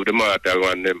but he love the mortal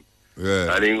one them.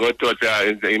 Yeah. And he go touch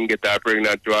her, him get her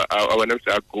pregnant to I want them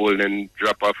say a golden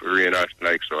drop of rain or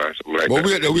like so or something like but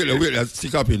that. wait,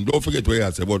 stick up in. Don't forget what I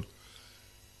said, but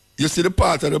you see the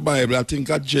part of the Bible, I think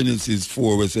at Genesis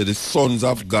 4, where it said the sons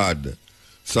of God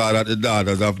saw that the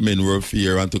daughters of men were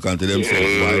fear and took unto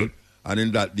themselves wild, and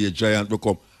in that day giant will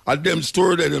come. And them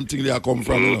story there, them things they come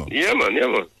from, you know. Yeah,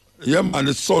 man. Yeah, man,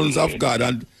 the sons of God,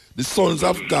 and the sons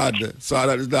of God saw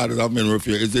that the daughters of men were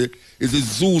fear. Is a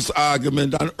Zeus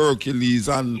argument and Hercules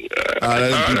and all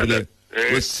them people there.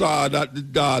 We saw that the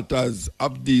daughters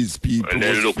of these people and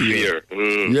they look fear.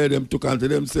 Yeah, them took unto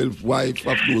themselves wife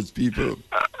of those people.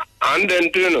 And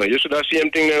then too, you know, you should have same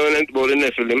thing there when about the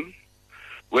Nephilim.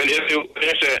 When you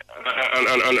say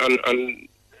and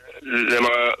them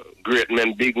are great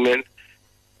men, big men.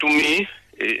 To me,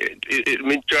 it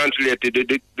mean translated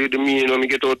the meaning when me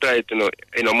get out tight, you know,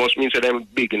 must mean say them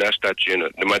big in a stature, you know,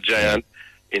 them a giant,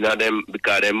 you know, them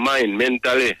because them mind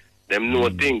mentally, them know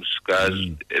things, cause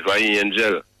if I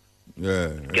angel,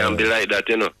 can be like that,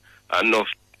 you know, enough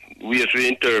ways to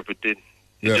interpret it.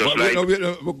 Yeah, just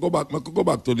but like go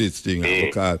back to this thing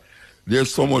because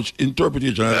there's so much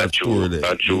interpretation of that story there.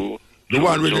 That's true. The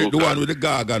one with the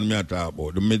gargan me I talk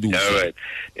about, the Medusa. All right.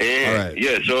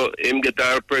 Yeah, so him get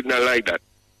her pregnant like that.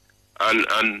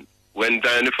 And when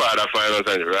time the father find out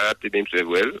and right him say,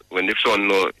 well, when the son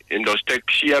know, him just take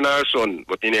she and her son,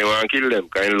 but he never want to kill them,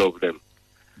 kind of love them.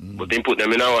 But he put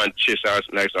them in one chest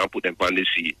like and put them on the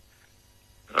sea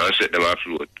and set them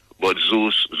afloat. But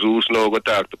Zeus now go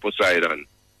talk to Poseidon.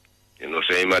 You know,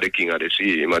 say him are the king of the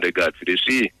sea, him are the god for the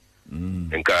sea.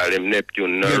 And call him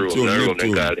Neptune, Rome,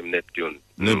 and call him Neptune.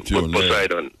 But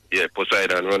Poseidon,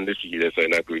 Poseidon run the sea, that's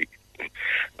in Greek.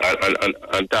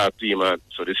 And talk to him,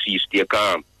 so the sea stay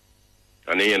calm.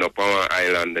 And he end up on an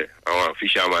island there, and one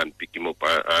fisherman pick him up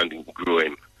and grow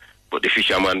him. But the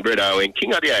fisherman brother went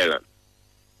king of the island.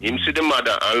 Him see the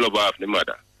mother and love off the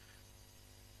mother.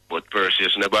 But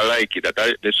Perseus never like it. That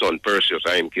the son Perseus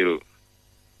I him killed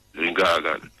the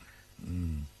Gargan.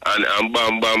 And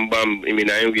bam, I mean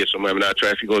I ain't wait so I'm not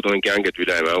trying to figure out how he can get rid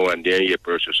of him. And one day he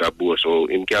Perseus a bow, so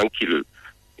him can kill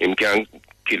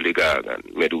the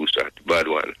Gargan, Medusa, the bad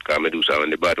one. Because Medusa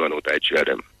and the bad one out of three of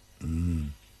them.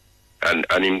 And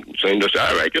him so he just say,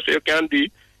 alright, you say you can't do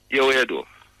it, your way do.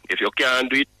 If you can't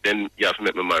do it, then you have to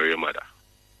make me marry your mother.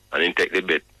 And he take the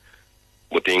bet.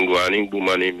 But he go and he boom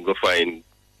and him go find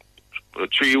a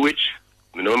tree witch.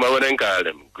 I don't remember what they call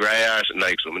them. Grass and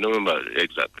like so. I don't remember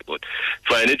exactly. But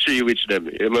find the tree witch them.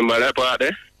 You remember that part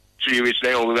there? Tree witch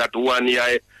they only got one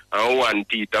eye and one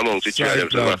teeth amongst the three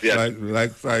of them. So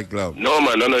like Cyclops. No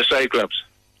man, no Cyclops.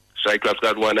 Cyclops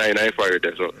got one eye and eye fire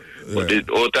there. So. But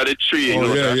out of the tree, yeah.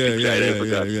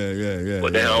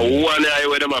 But they have one eye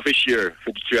where them have to share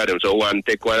for the three of them. So one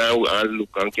take one and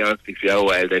look and can't see for a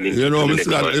while. Then you know, I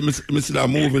see that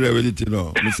movie there with it, you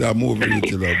know. I see that movie with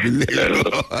it, you know.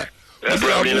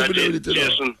 Probably not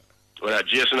Jason. Well,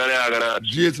 Jason and the Argonauts.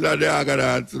 Jason and the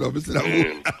Argonauts, you know. I see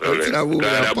that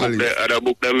movie. I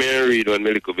book them and read one a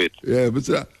little bit. Yeah,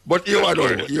 but you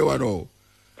know.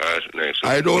 Nice.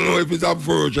 I don't know if it's a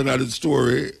version of the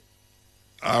story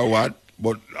or what,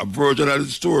 but a version of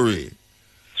the story.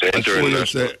 Say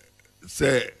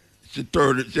she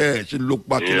turned it, she looked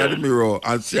back in the mirror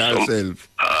and see herself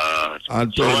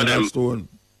and turned that stone.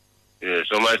 Yeah,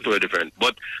 so my story different.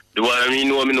 But the one I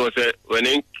know say when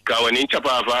he chop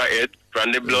off her head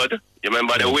from the blood, you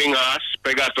remember the wing horse,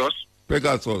 Pegasus?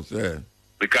 Pegasus, yeah.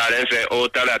 Because they say out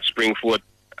of that spring forth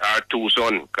her two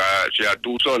sons, because she had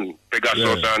two sons,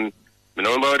 Pegasus and I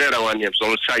remember the other one, you have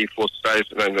some Cyphus, I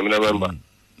remember.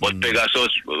 But Pegasus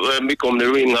become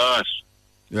the ring horse.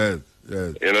 Yes.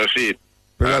 You know, see?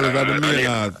 Pegasus are the main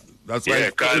horse. That's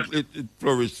why it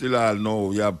flourished still all now.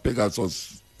 You have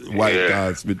Pegasus, white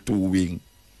horse with two wings.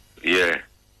 Yeah.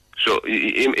 So,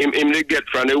 him they get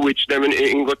from the witch, them in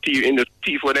the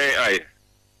teeth of their eye.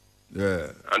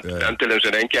 Yeah. And tell them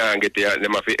so they can't get there,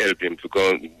 them have to help him to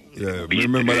go. Yeah,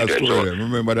 remember that story.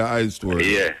 Remember the eye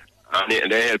story. Yeah.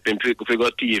 And they help him to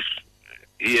figure teeth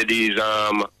hear these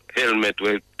helmet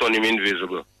will turn him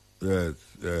invisible. Yes,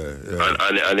 yeah.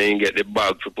 And then get the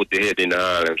bag to put the head in the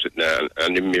Harlem sitting there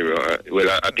and the mirror.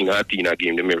 Well, I think Athena gave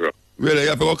him the mirror. Really, you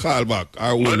have to go call back. I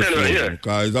hold the phone, Yeah.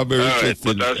 because it's a very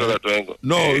interesting. But that's what I think.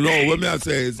 No, what me I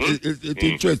say is it's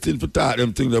interesting to talk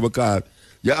them things there, because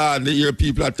you hardly hear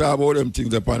people that talk about them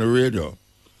things up on the radio.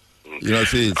 You know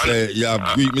what I'm saying? You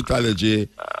have Greek mythology,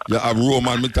 you have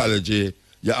Roman mythology,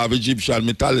 you have Egyptian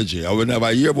mythology. I will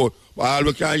never hear about, all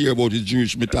we can hear about is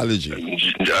Jewish mythology.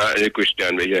 The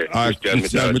Christian, yeah. Christian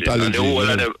mythology. And the whole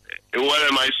of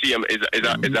them I see them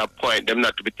is a point, them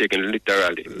not to be taken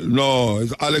literally. No,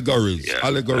 it's allegories. Yeah.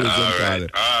 Allegories. All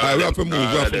right, we have to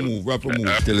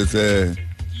move. Till it's the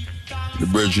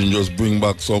Virgin just bring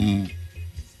back some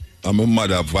my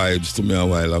mother vibes to me a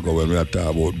while ago when we were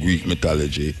talking about Greek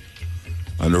mythology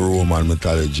and the Roman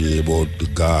mythology, about the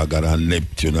Gaga and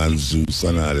Neptune and Zeus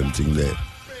and all them things there.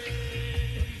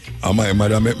 And my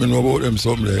mother made me know about them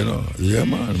someday, you know. Yeah,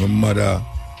 man. My mother,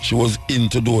 she was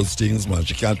into those things, man.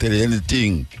 She can't tell you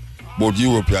anything about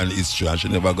European history, and she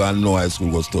never got no high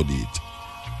school to study it.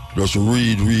 Just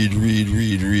read.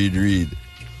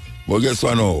 But guess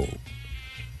what now?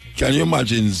 Can you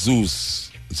imagine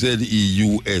Zeus,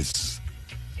 Z-E-U-S,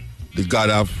 the god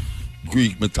of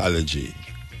Greek mythology,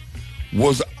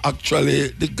 was actually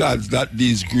the gods that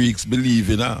these Greeks believe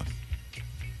in? I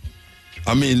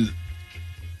mean,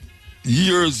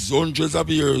 years, hundreds of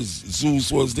years,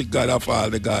 Zeus was the god of all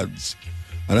the gods.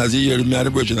 And as you hear me and the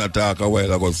Virgin talk a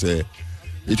while ago say,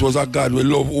 it was a god who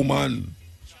love woman,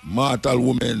 mortal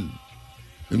woman.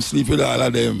 Him sleep with all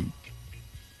of them.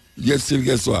 Yet still,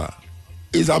 guess what?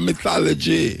 It's a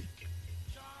mythology.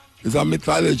 It's a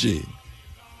mythology.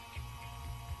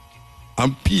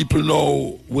 And people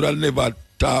now would have never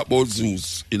talked about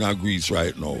Zeus in Greece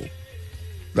right now.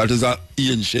 That is an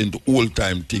ancient,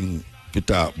 old-time thing to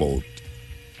talk about.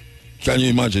 Can you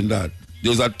imagine that?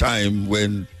 There was a time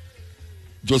when,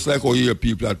 just like how you hear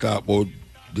people are talk about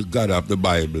the God of the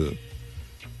Bible,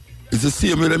 it's the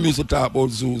same way they used to talk about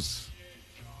Zeus.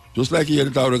 Just like you hear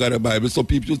the talk about the God of the Bible, so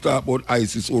people used to talk about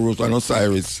Isis, Horus, and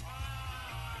Osiris.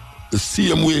 The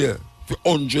same way for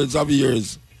hundreds of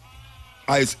years.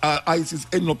 Isis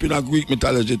end up in a Greek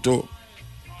mythology too.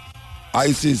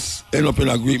 Isis end up in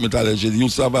a Greek mythology. You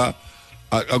used to have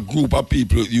a group of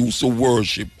people used to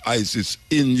worship Isis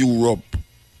in Europe.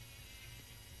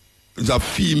 It's a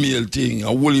female thing, a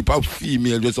whole heap of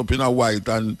female dressed up in a white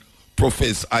and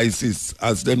profess Isis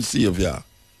as them savior.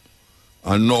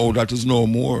 And now that is no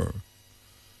more.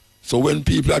 So when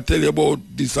people are telling you about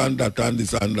this and that and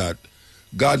this and that,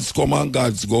 God's come and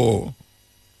God's go.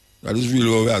 That is really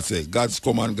what I say. God's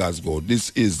come and God's go. This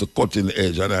is the cutting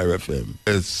edge on RFM.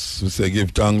 Yes, we say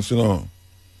give thanks, you know.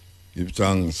 Give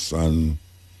thanks, and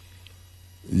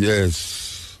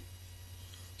yes,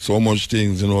 so much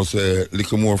things, you know, say,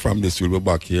 little more from this. We'll be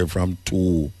back here from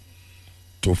 2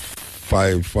 to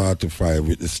 5:45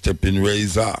 with the Stepping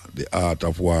Razor, the Art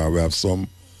of War. We have some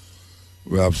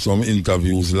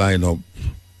interviews lined up.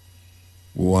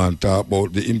 We want to talk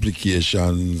about the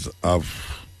implications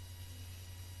of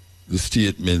the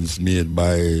statements made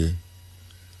by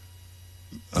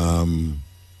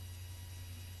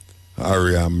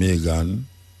Harry and Meghan,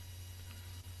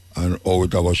 and how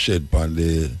it was shed upon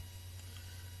the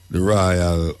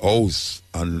royal house,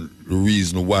 and the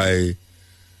reason why,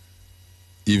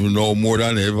 even though more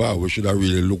than ever, we should have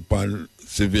really looked upon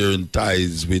severing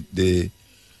ties with the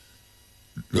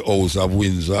House of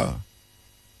Windsor.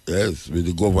 Yes, with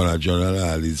the Governor General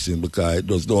and all these things, because it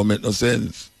just don't make no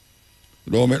sense.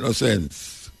 It don't make no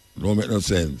sense. It don't make no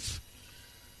sense.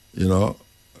 You know,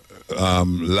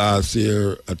 last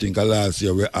year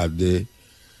we had the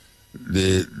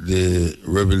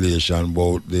revelation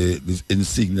about this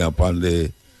insignia upon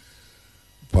the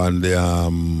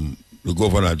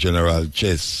Governor General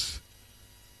chest.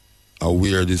 I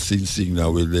wear this insignia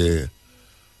with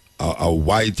a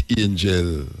white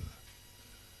angel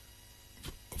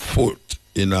foot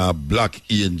in a black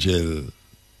angel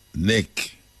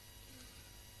neck.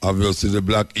 Obviously, the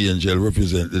black angel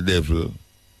represents the devil,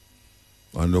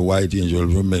 and the white angel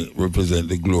represent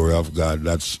the glory of God.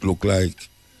 That's look like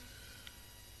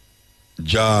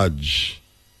George.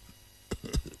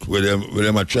 where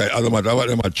them are try. As a matter of fact,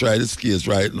 them are try this case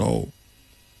right now,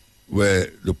 where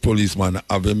the policeman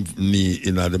have him knee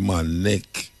in the man's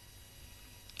neck,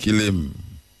 kill him.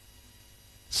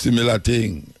 Similar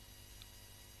thing.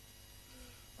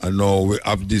 And now we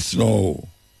have this now,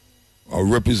 a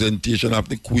representation of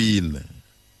the Queen.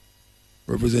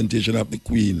 Representation of the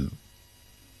Queen.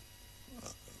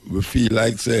 We feel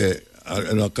like, say,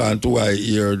 and I can't why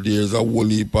here, there's a whole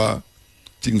heap of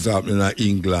things happening in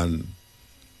England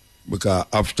Because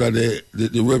after the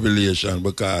revelation,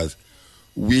 because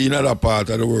we in other part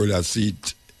of the world have seen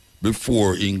it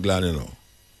before England, you know.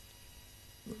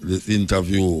 This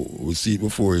interview, we see it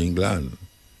before England.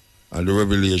 And the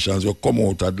revelations will come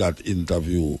out of that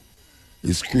interview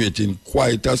is creating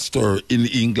quite a stir in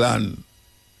England.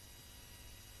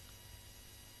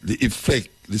 The effect,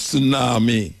 the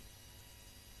tsunami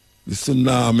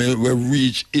will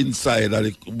reach inside of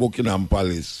the Buckingham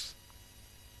Palace.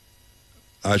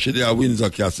 Actually, at Windsor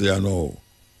Castle, you know.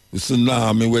 The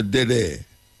tsunami were dead there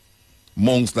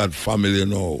amongst that family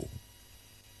now.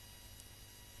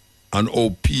 And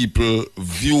how people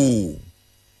view.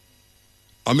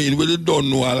 I mean, we don't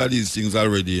know all of these things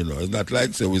already, you know. It's not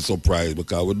like say we're surprised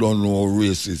because we don't know how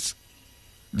racist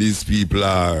these people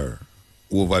are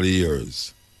over the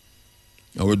years.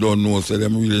 And we don't know, so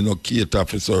them really not cater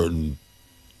for certain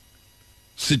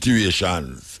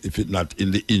situations if it's not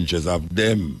in the interest of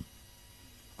them.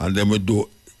 And then we do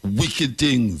wicked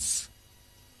things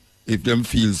if them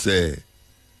feel, say,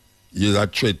 you're a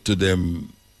threat to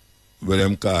them, what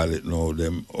them call it now,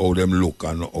 them, how them look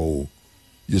and how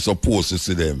you're supposed to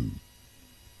see them.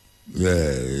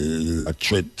 Yeah, a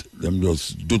threat, them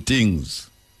just do things.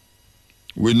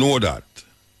 We know that.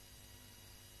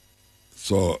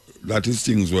 So that is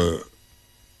things where,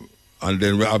 and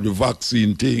then we have the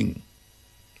vaccine thing.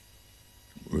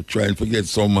 We're trying to get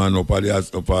someone up at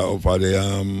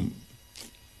the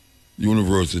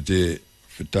university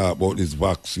to talk about this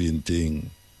vaccine thing,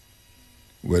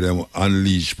 where them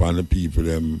unleash upon the people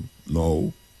them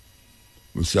now.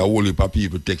 We see a whole heap of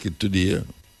people take it today.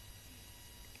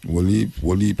 Whole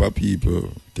heap of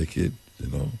people take it,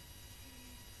 you know.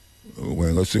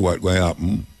 We're going to see what's going to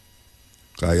happen.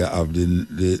 Because you have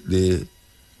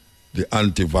the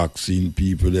anti-vaccine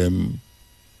people them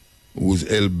who's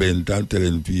hell-bent and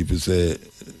telling people, say,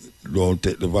 don't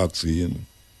take the vaccine.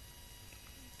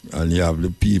 And you have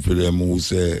the people them who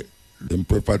say, them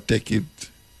prefer take it.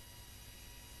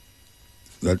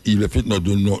 That even if it not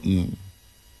do nothing,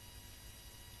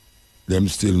 them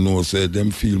still know, say,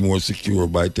 them feel more secure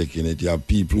by taking it. You have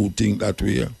people who think that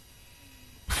way.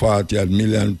 40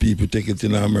 million people take it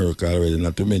in America already,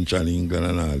 not to mention England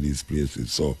and all these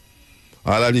places. So,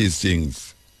 all of these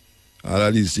things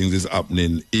is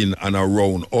happening in and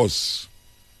around us.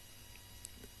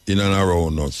 In and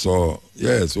around us. So,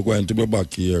 yes, we're going to be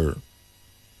back here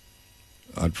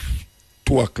at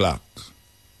 2 o'clock.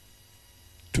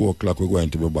 2 o'clock we're going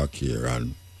to be back here.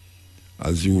 And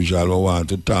as usual, I want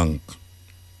to thank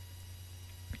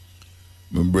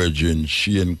my brethren,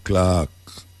 Shane Clark.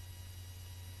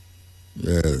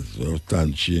 Yes, we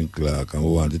thank Shane Clark. And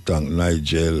we want to thank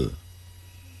Nigel,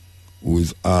 who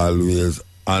is always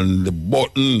on the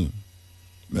button.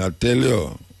 May I tell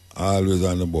you, always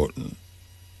on the button.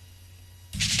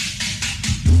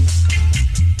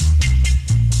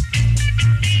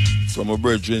 So my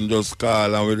brethren just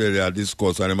call and we're there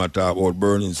discuss and them talk about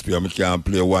Burning Spear. I can't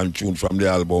play one tune from the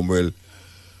album. Well,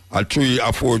 a 3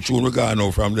 or 4 tune we got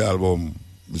now from the album.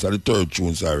 This is the third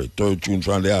tune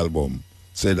from the album.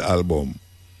 Said album.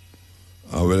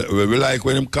 We like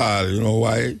when him call, you know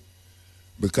why?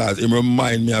 Because it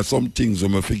remind me of some things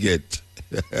when I forget.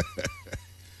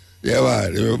 Yeah,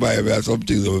 man, it remind me of some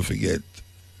things when I forget.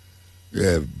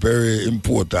 Yeah, very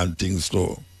important things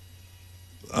too.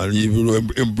 And even though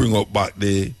him bring up back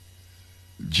the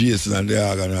Jason and the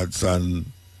Argonauts and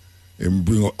him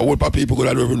bring up, what people could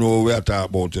not even know what we are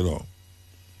talking about, you know.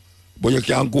 But you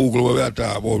can Google what we are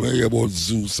talking about. When you hear about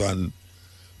Zeus and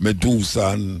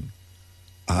Medusa and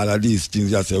all of these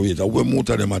things, you say, wait, what most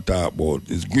of them are talking about?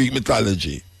 It's Greek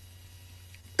mythology.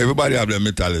 Everybody have their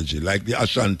mythology. Like the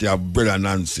Ashanti have Brother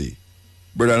Nancy.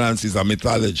 Brother Nancy is a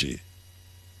mythology.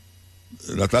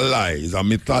 That's a lie. It's a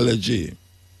mythology.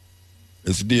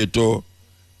 It's there to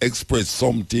express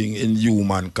something in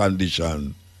human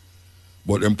condition,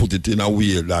 but then put it in a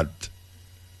way that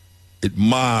it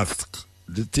masks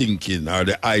the thinking or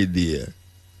the idea.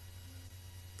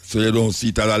 So you don't see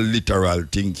it as a literal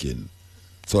thinking.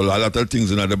 So a lot of things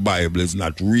in the Bible is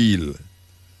not real.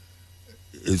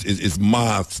 It's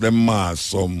masks, them masks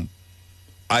some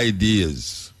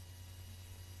ideas.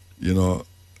 You know,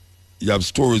 you have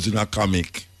stories in a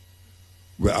comic.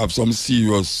 We have some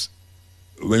serious.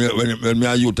 When me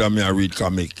a youth and me a read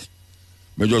comic,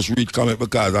 me just read comic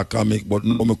because a comic, but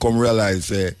now me come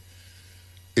realize it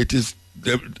is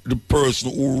the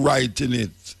person who writing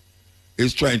it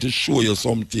is trying to show you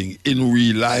something in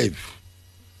real life,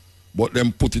 but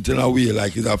then put it in a way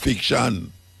like it's a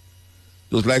fiction.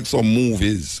 Just like some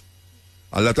movies.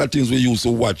 A lot of things we used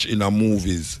to watch in our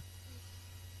movies,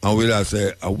 and we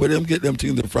say, where them get them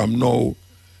things from now?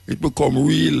 It become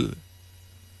real.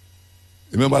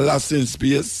 Remember Lost in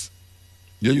Space?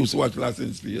 You used to watch Lost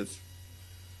in Space?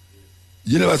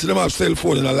 You never see them have cell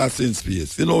phone in a Lost in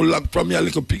Space. You know, like from your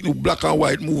little picnic black and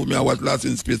white movie, I watch Lost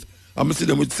in Space. I'm see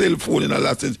them with cell phone in a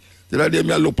Lost in Space. The other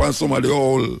day, I look on some of the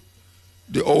old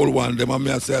one, them and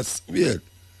I say, wait.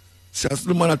 Since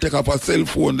the man take up a cell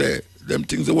phone there, them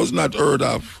things that was not heard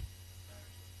of.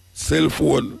 Cell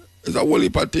phone is a whole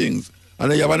heap of things. And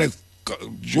then you have a next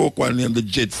joke one named the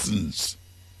Jetsons.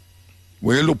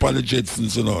 When you look on the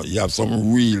Jetsons, you know, you have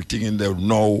some real thing in there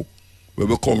now will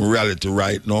become reality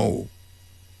right now.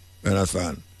 You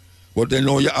understand? But then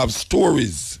now you have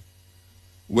stories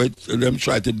where them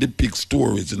try to depict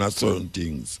stories in a certain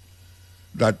things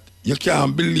that you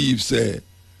can't believe, say,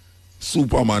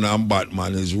 Superman and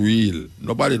Batman is real.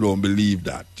 Nobody don't believe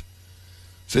that.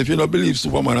 So if you don't believe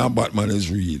Superman and Batman is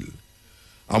real,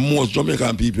 and most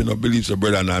Jamaican people don't believe say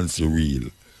Brother Nancy real,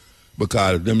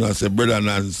 because them not say Brother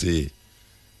Nancy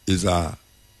is a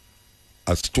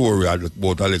story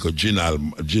about a little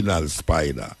genial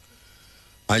spider.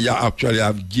 And you actually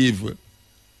have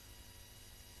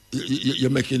you're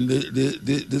making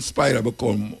the spider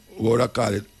become what I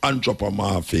call it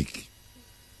anthropomorphic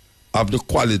of the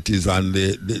qualities and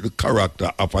the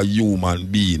character of a human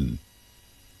being.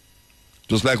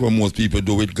 Just like what most people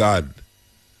do with God.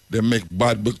 They make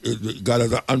God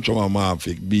as an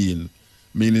anthropomorphic being,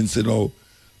 meaning, you know,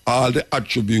 all the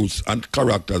attributes and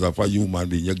characters of a human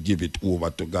being, you give it over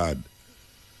to God.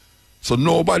 So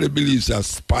nobody believes a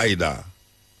spider.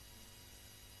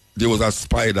 There was a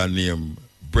spider named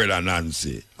Brother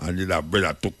Nancy, and then a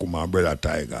Brother Tukuma and Brother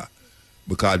Tiger.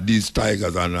 Because these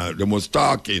tigers are they must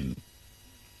talking.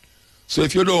 So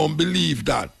if you don't believe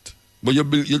that, but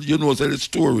you know, say the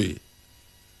story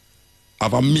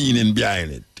have a meaning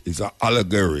behind it. It's an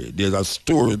allegory. There's a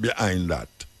story behind that.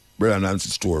 Brother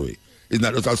Nancy's story. It's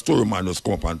not just a story man just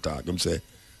come up and talk. Him say,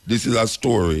 this is a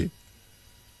story.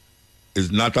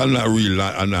 It's not a real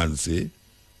Nancy.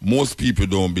 Most people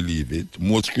don't believe it.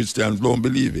 Most Christians don't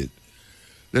believe it.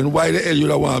 Then why the hell you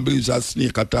don't want to believe that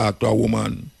snake attack to a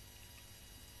woman?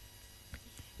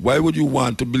 Why would you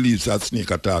want to believe that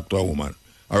snake attack to a woman?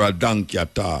 Or a donkey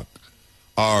attack?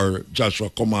 Or Joshua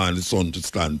command the sun to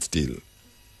stand still?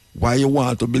 Why you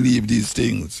want to believe these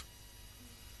things?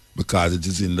 Because it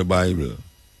is in the Bible.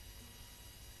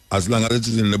 As long as it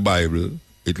is in the Bible,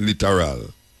 it's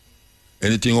literal.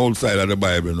 Anything outside of the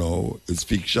Bible now is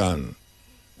fiction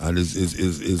and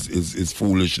is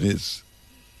foolishness.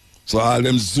 So all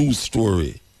them Zeus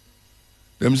story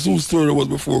was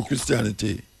before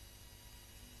Christianity.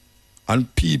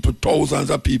 And people, thousands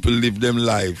of people live them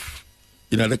life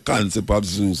in the concept of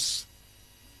Zeus.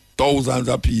 Thousands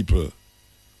of people,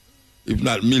 if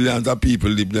not millions of people,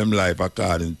 live them life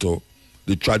according to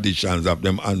the traditions of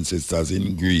them ancestors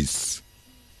in Greece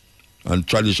and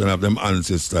tradition of them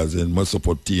ancestors in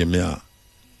Mesopotamia,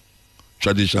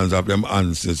 traditions of them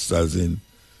ancestors in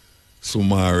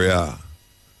Sumeria,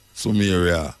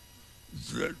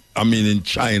 in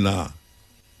China.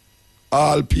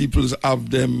 All peoples have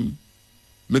them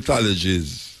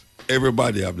mythologies.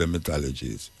 Everybody have them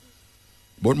mythologies.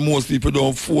 But most people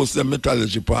don't force their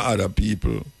mythology upon other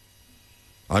people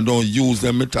and don't use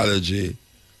their mythology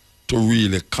to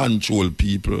really control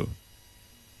people.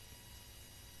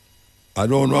 I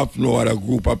don't know of no other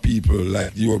group of people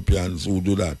like Europeans who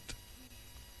do that.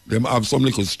 Them have some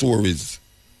little stories.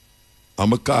 And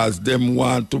because them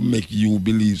want to make you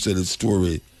believe that the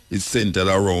story is centered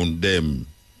around them,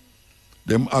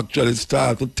 them actually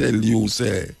start to tell you,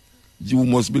 say, you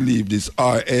must believe this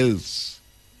or else.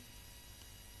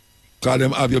 Because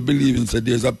them have you believing, say,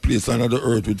 there's a place under the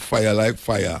earth with fire like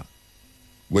fire,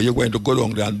 where you're going to go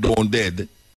down there and down dead,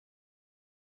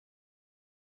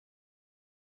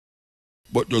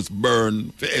 but just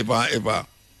burn forever and ever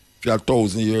for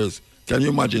 1,000 years. Can you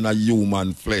imagine a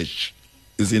human flesh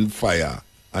is in fire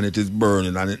and it is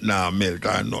burning and it now melt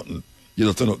or nothing? You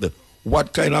just turn up there.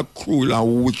 What kind of cruel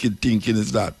and wicked thinking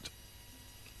is that?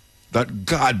 That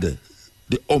God,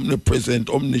 the omnipresent,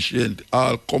 omniscient,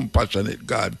 all compassionate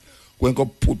God, going to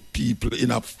put people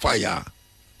in a fire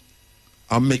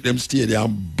and make them stay there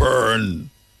and burn,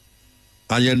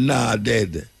 and you're not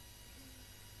dead.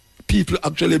 People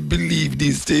actually believe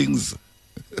these things.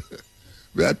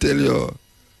 But I tell you,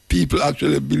 people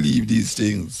actually believe these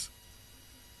things.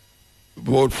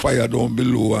 About fire down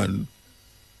below, and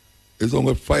it's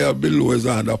only fire below is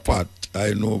on the pot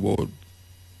I know about.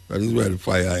 That is where the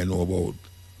fire I know about.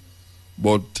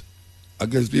 But I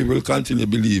guess people will continue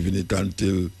believing it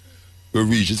until we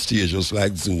reach a stage just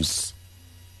like Zeus,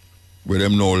 where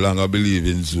them no longer believe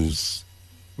in Zeus,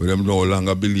 where them no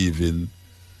longer believe in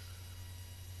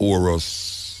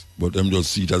Horus, but them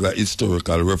just see it as a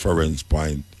historical reference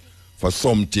point for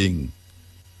something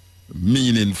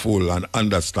meaningful and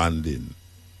understanding.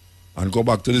 And go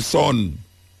back to the sun.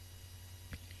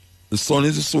 The sun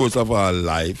is the source of our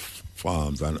life,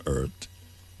 farms and earth.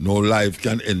 No life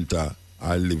can enter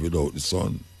or live without the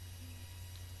sun.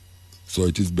 So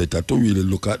it is better to really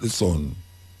look at the sun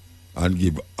and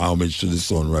give homage to the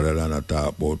sun rather than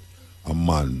talk about a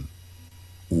man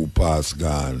who passed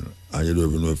gone and you don't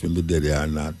even know if he'll be dead or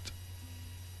not.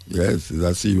 Yes, it's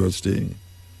a serious thing.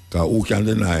 Because who can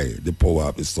deny the power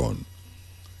of the sun?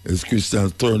 As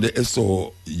Christians turn the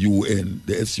S-O-U-N,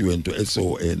 the S-U-N to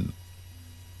S-O-N.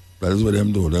 That is what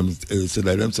them do. Them say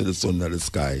the sun in the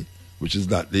sky, which is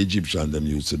that the Egyptian them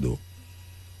used to do.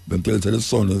 Them tell the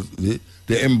sun is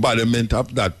the embodiment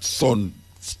of that sun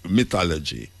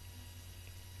mythology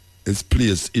is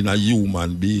placed in a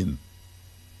human being.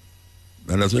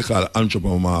 And that's what we call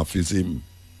anthropomorphism.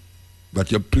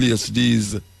 That you place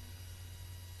these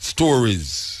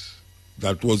stories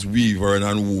that was weavering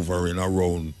and woovering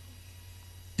around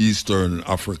Eastern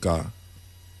Africa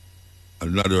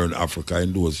and Northern Africa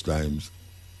in those times.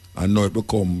 And now it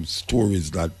becomes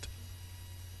stories that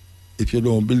if you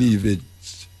don't believe it,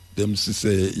 them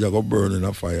say you're going to burn in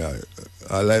a fire.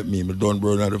 I like me don't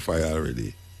burn in the fire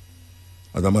already.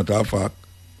 As a matter of fact,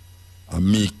 and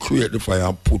me create the fire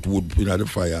and put wood in the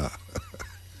fire.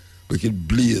 Make it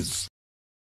blaze.